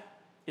dad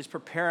is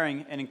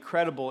preparing an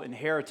incredible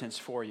inheritance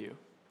for you.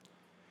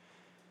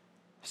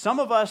 Some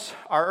of us,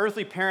 our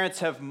earthly parents,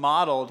 have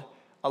modeled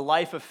a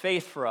life of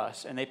faith for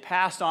us, and they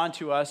passed on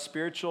to us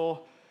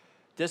spiritual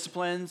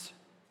disciplines,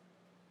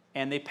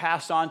 and they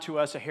passed on to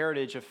us a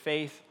heritage of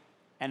faith,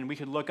 and we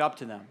could look up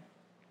to them.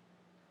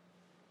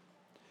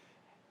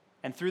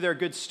 And through their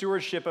good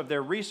stewardship of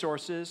their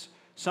resources,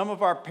 some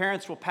of our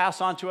parents will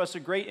pass on to us a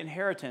great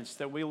inheritance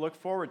that we look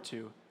forward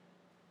to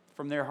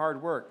from their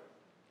hard work.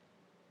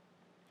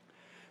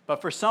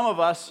 But for some of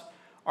us,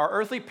 our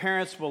earthly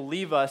parents will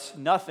leave us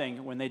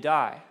nothing when they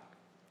die.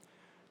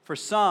 For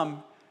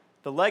some,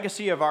 the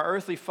legacy of our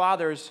earthly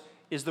fathers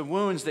is the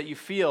wounds that you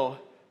feel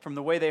from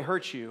the way they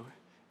hurt you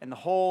and the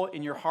hole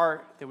in your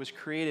heart that was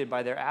created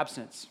by their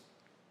absence.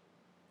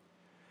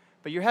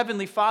 But your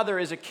heavenly Father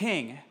is a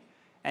king,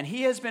 and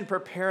he has been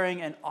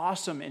preparing an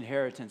awesome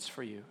inheritance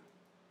for you.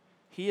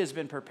 He has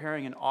been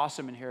preparing an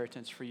awesome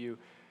inheritance for you.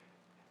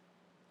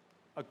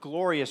 A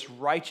glorious,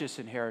 righteous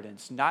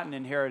inheritance, not an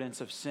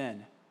inheritance of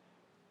sin.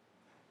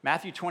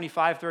 Matthew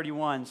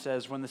 25:31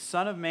 says, "When the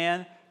Son of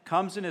Man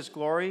comes in his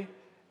glory,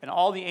 and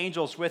all the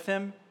angels with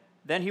him,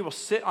 then he will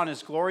sit on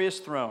his glorious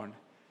throne,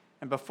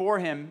 and before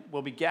him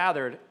will be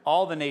gathered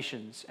all the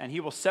nations, and he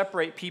will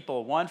separate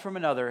people one from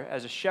another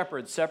as a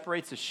shepherd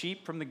separates the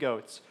sheep from the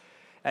goats.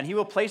 And he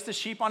will place the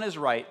sheep on his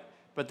right,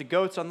 but the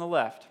goats on the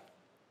left.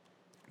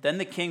 Then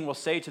the king will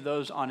say to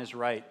those on his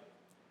right,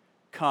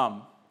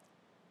 'Come,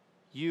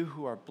 you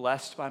who are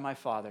blessed by my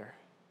Father,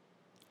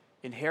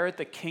 inherit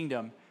the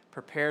kingdom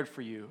prepared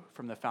for you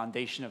from the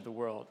foundation of the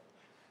world.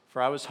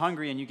 For I was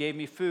hungry, and you gave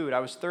me food. I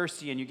was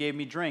thirsty, and you gave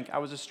me drink. I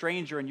was a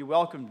stranger, and you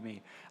welcomed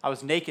me. I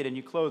was naked, and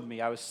you clothed me.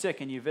 I was sick,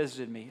 and you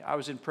visited me. I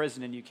was in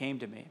prison, and you came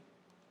to me.'"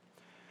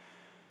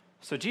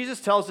 So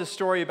Jesus tells this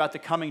story about the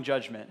coming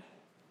judgment.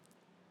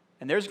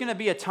 And there's going to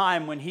be a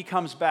time when he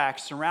comes back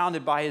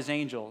surrounded by his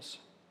angels.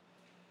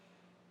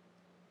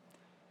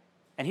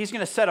 And he's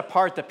going to set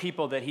apart the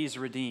people that he's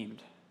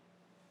redeemed,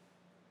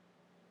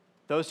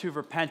 those who've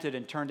repented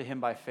and turned to him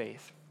by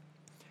faith.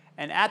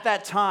 And at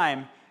that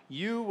time,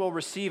 you will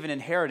receive an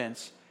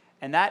inheritance,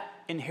 and that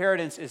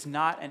inheritance is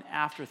not an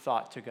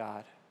afterthought to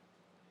God.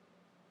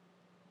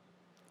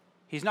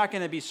 He's not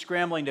going to be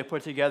scrambling to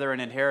put together an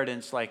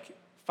inheritance like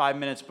 5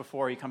 minutes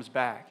before he comes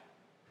back.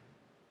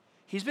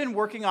 He's been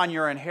working on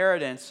your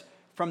inheritance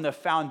from the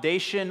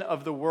foundation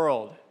of the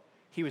world.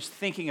 He was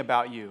thinking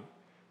about you.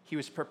 He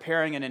was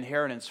preparing an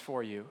inheritance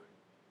for you.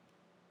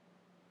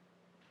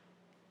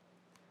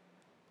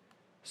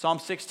 Psalm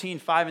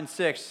 16:5 and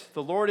 6,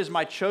 "The Lord is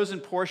my chosen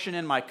portion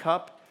and my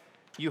cup.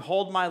 You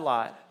hold my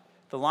lot.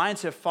 The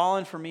lines have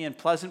fallen for me in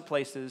pleasant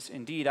places.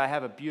 Indeed, I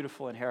have a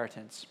beautiful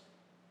inheritance."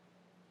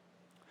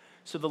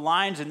 So the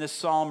lines in this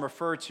psalm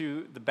refer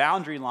to the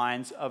boundary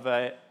lines of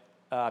a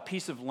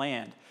piece of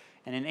land.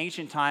 And in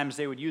ancient times,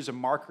 they would use a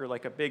marker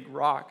like a big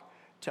rock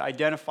to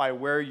identify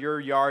where your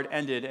yard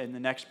ended and the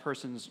next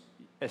person's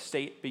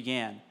estate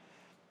began.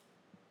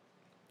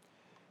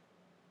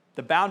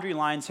 The boundary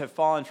lines have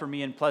fallen for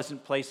me in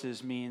pleasant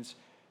places means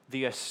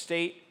the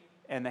estate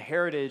and the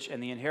heritage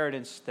and the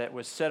inheritance that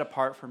was set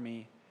apart for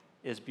me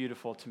is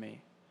beautiful to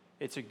me.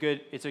 It's a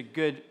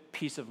good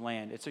piece of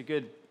land. It's a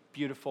good,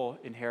 beautiful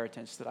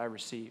inheritance that I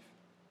receive.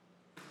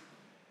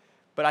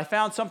 But I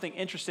found something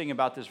interesting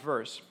about this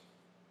verse.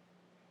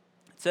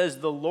 It says,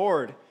 "The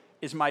Lord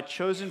is my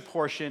chosen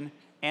portion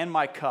and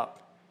my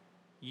cup.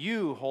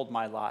 You hold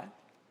my lot."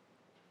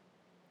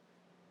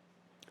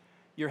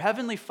 Your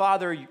heavenly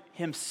Father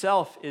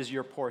himself is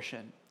your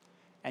portion,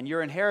 and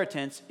your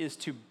inheritance is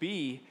to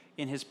be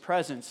in his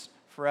presence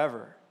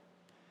forever.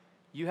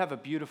 you have a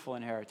beautiful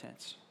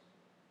inheritance.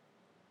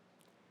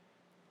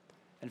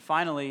 And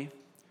finally,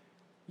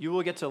 you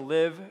will get to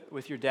live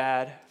with your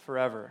dad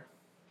forever.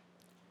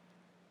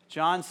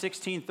 John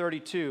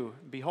 16:32,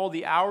 behold,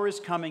 the hour is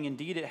coming,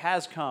 indeed it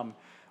has come,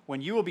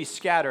 when you will be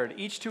scattered,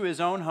 each to his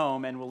own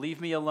home, and will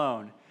leave me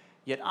alone.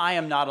 Yet I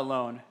am not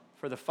alone,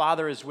 for the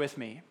Father is with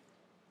me.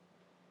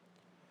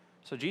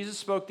 So Jesus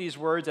spoke these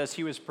words as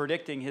he was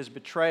predicting his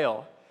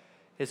betrayal,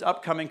 his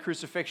upcoming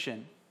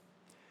crucifixion.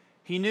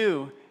 He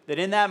knew that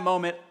in that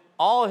moment,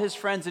 all his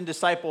friends and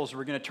disciples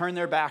were going to turn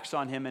their backs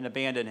on him and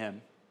abandon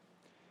him.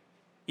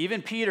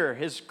 Even Peter,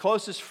 his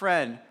closest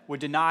friend, would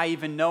deny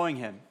even knowing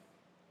him.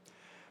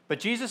 But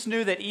Jesus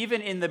knew that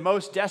even in the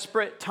most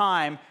desperate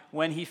time,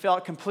 when he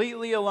felt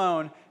completely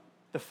alone,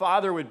 the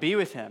Father would be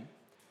with him.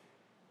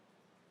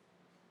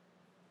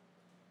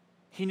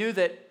 He knew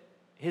that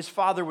his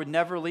Father would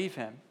never leave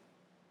him.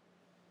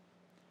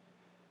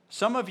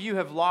 Some of you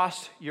have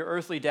lost your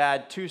earthly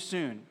dad too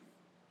soon.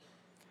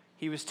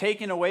 He was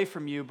taken away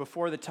from you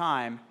before the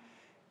time,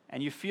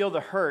 and you feel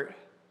the hurt.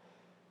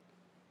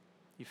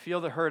 You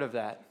feel the hurt of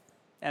that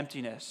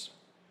emptiness.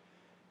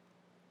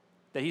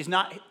 That he's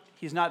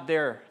not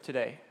there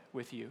today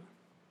with you.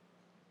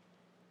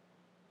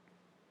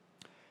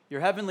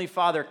 Your heavenly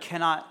Father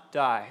cannot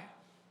die.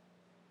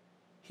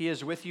 He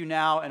is with you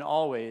now and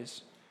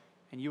always,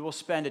 and you will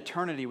spend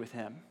eternity with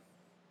him.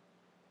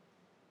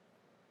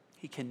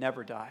 He can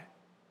never die.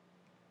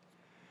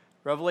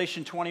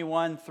 Revelation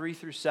 21,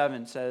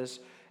 3-7 says,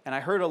 and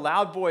I heard a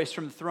loud voice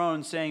from the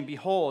throne saying,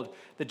 behold,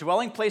 the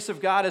dwelling place of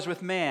God is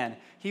with man.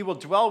 He will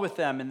dwell with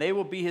them, and they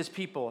will be his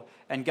people,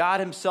 and God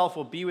himself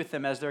will be with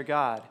them as their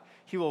God.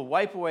 He will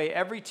wipe away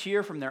every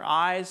tear from their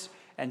eyes,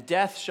 and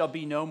death shall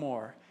be no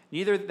more.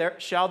 Neither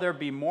shall there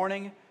be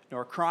mourning,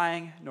 nor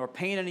crying, nor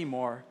pain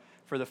anymore,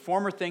 for the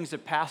former things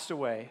have passed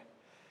away.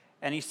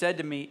 And he said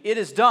to me, it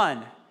is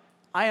done.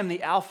 I am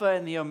the Alpha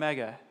and the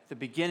Omega, the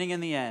beginning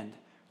and the end.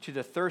 To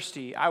the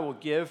thirsty I will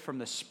give from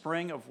the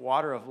spring of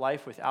water of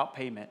life without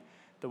payment.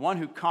 The one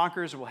who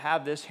conquers will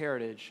have this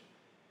heritage,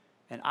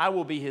 and I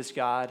will be his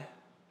God,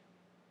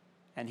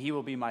 and he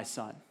will be my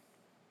son.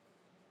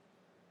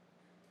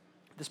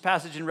 This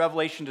passage in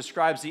Revelation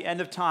describes the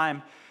end of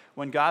time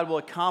when God will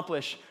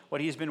accomplish what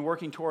he's been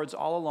working towards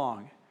all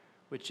along,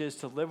 which is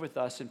to live with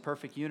us in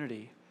perfect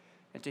unity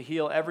and to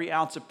heal every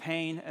ounce of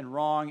pain and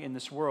wrong in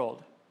this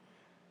world.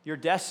 Your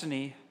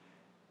destiny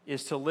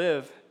is to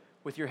live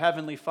with your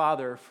heavenly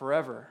Father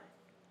forever.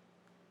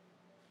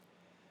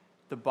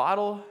 The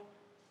bottle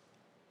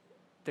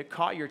that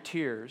caught your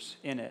tears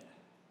in it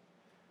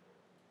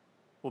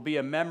will be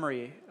a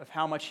memory of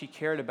how much he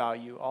cared about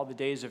you all the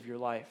days of your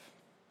life.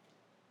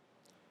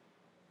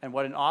 And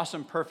what an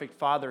awesome, perfect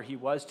Father he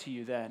was to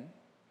you then.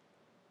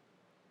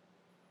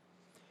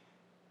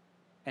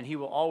 And he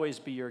will always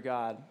be your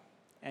God,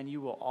 and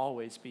you will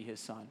always be his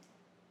son.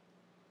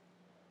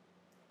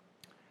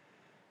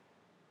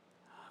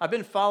 I've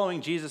been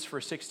following Jesus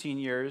for 16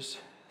 years,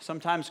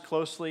 sometimes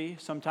closely,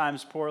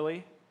 sometimes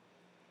poorly.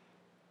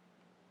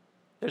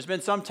 There's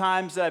been some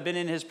times that I've been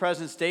in his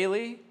presence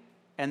daily,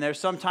 and there's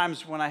some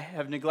times when I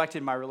have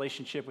neglected my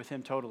relationship with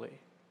him totally.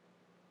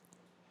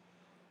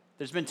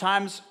 There's been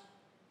times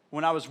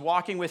when I was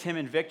walking with him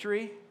in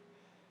victory,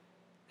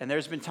 and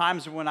there's been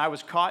times when I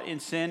was caught in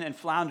sin and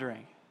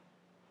floundering.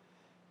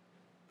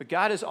 But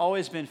God has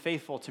always been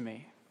faithful to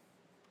me.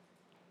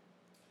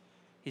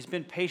 He's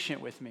been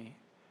patient with me.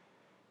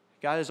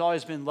 God has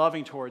always been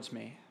loving towards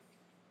me.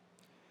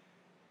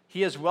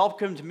 He has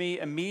welcomed me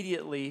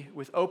immediately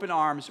with open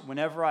arms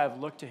whenever I have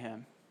looked to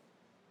him.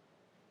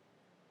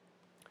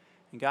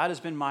 And God has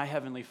been my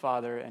heavenly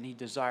Father, and he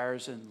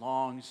desires and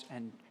longs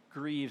and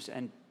grieves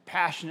and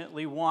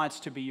passionately wants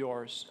to be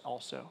yours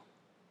also.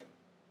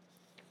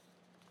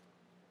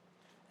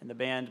 And the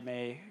band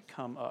may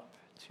come up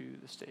to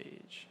the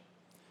stage.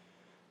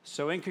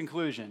 So in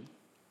conclusion,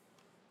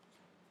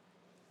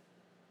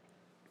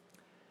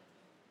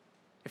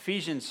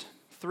 Ephesians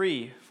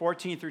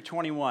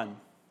 3:14-21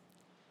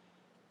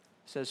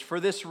 says, for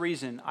this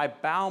reason I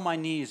bow my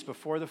knees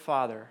before the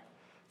Father,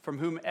 from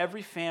whom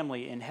every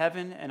family in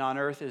heaven and on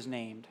earth is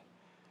named,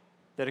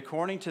 that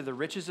according to the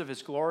riches of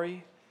his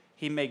glory,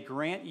 he may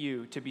grant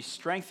you to be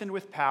strengthened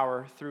with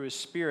power through his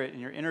Spirit in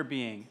your inner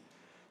being,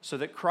 so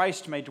that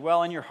Christ may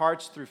dwell in your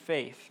hearts through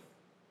faith,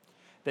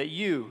 that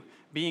you,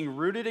 being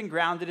rooted and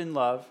grounded in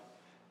love,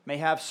 may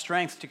have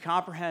strength to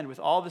comprehend with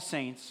all the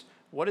saints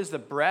what is the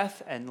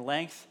breadth and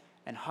length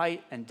and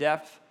height and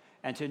depth,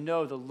 and to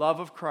know the love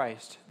of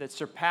Christ that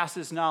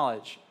surpasses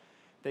knowledge,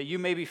 that you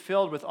may be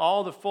filled with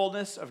all the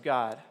fullness of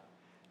God.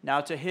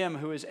 Now to him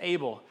who is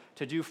able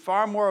to do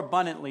far more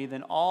abundantly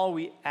than all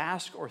we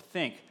ask or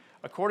think,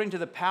 according to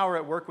the power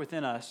at work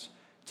within us,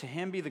 to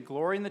him be the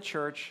glory in the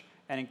church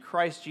and in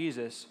Christ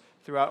Jesus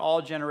throughout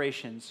all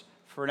generations,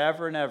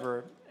 forever and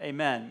ever.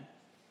 Amen.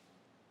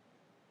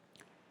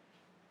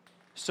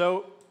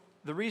 So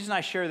the reason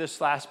I share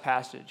this last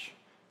passage,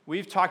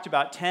 we've talked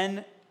about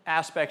 10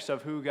 aspects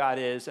of who God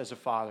is as a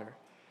father.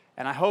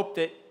 And I hope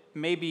that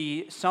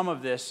maybe some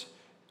of this,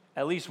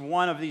 at least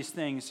one of these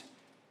things,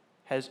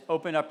 has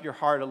opened up your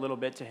heart a little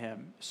bit to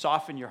him,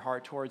 softened your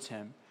heart towards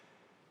him,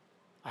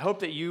 I hope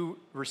that you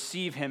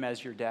receive him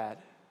as your dad.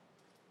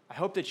 I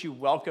hope that you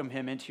welcome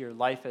him into your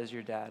life as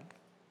your dad.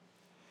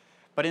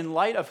 But in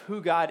light of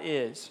who God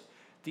is,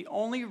 the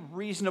only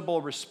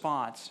reasonable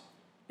response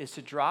is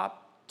to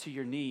drop to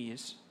your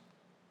knees.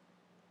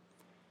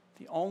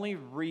 The only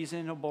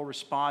reasonable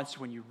response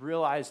when you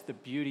realize the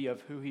beauty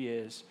of who he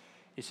is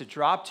to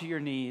drop to your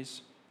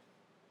knees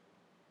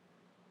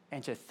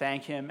and to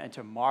thank him and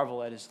to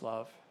marvel at his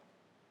love.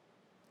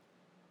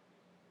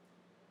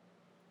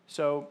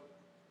 So,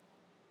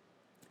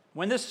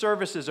 when this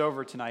service is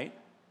over tonight,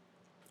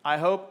 I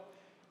hope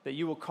that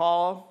you will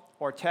call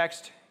or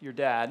text your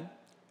dad,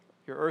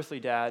 your earthly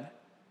dad,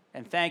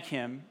 and thank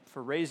him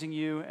for raising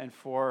you and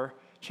for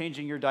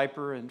changing your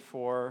diaper and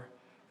for,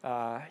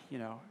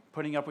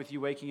 putting up with you,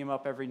 waking him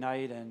up every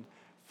night, and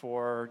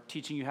for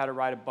teaching you how to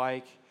ride a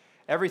bike,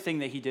 everything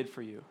that he did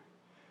for you.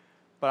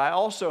 But I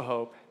also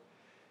hope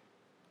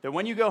that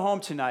when you go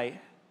home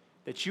tonight,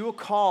 that you will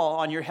call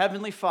on your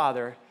heavenly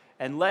Father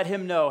and let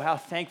him know how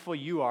thankful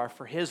you are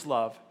for his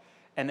love,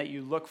 and that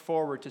you look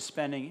forward to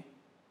spending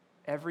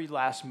every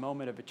last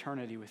moment of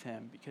eternity with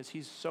him, because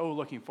he's so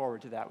looking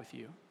forward to that with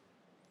you.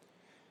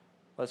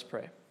 Let's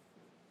pray.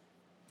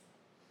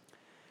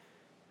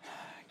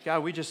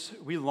 God,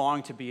 we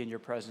long to be in your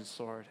presence,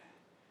 Lord.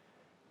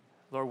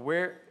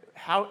 Lord,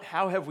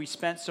 how have we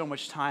spent so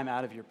much time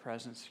out of your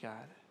presence,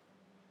 God?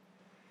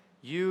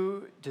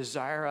 You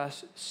desire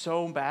us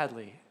so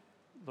badly,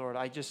 Lord.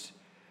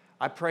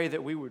 I pray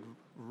that we would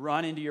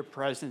run into your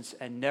presence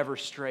and never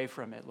stray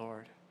from it,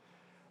 Lord.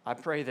 I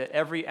pray that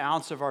every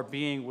ounce of our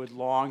being would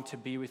long to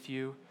be with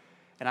you.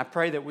 And I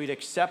pray that we'd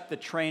accept the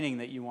training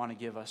that you want to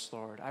give us,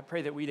 Lord. I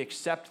pray that we'd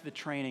accept the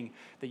training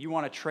that you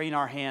want to train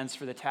our hands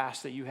for the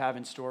tasks that you have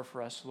in store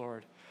for us,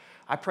 Lord.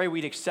 I pray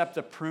we'd accept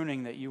the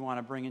pruning that you want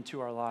to bring into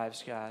our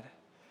lives, God.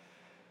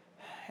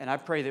 And I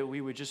pray that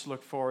we would just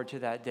look forward to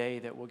that day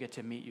that we'll get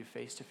to meet you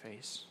face to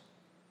face.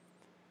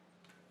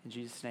 In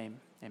Jesus' name,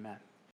 amen.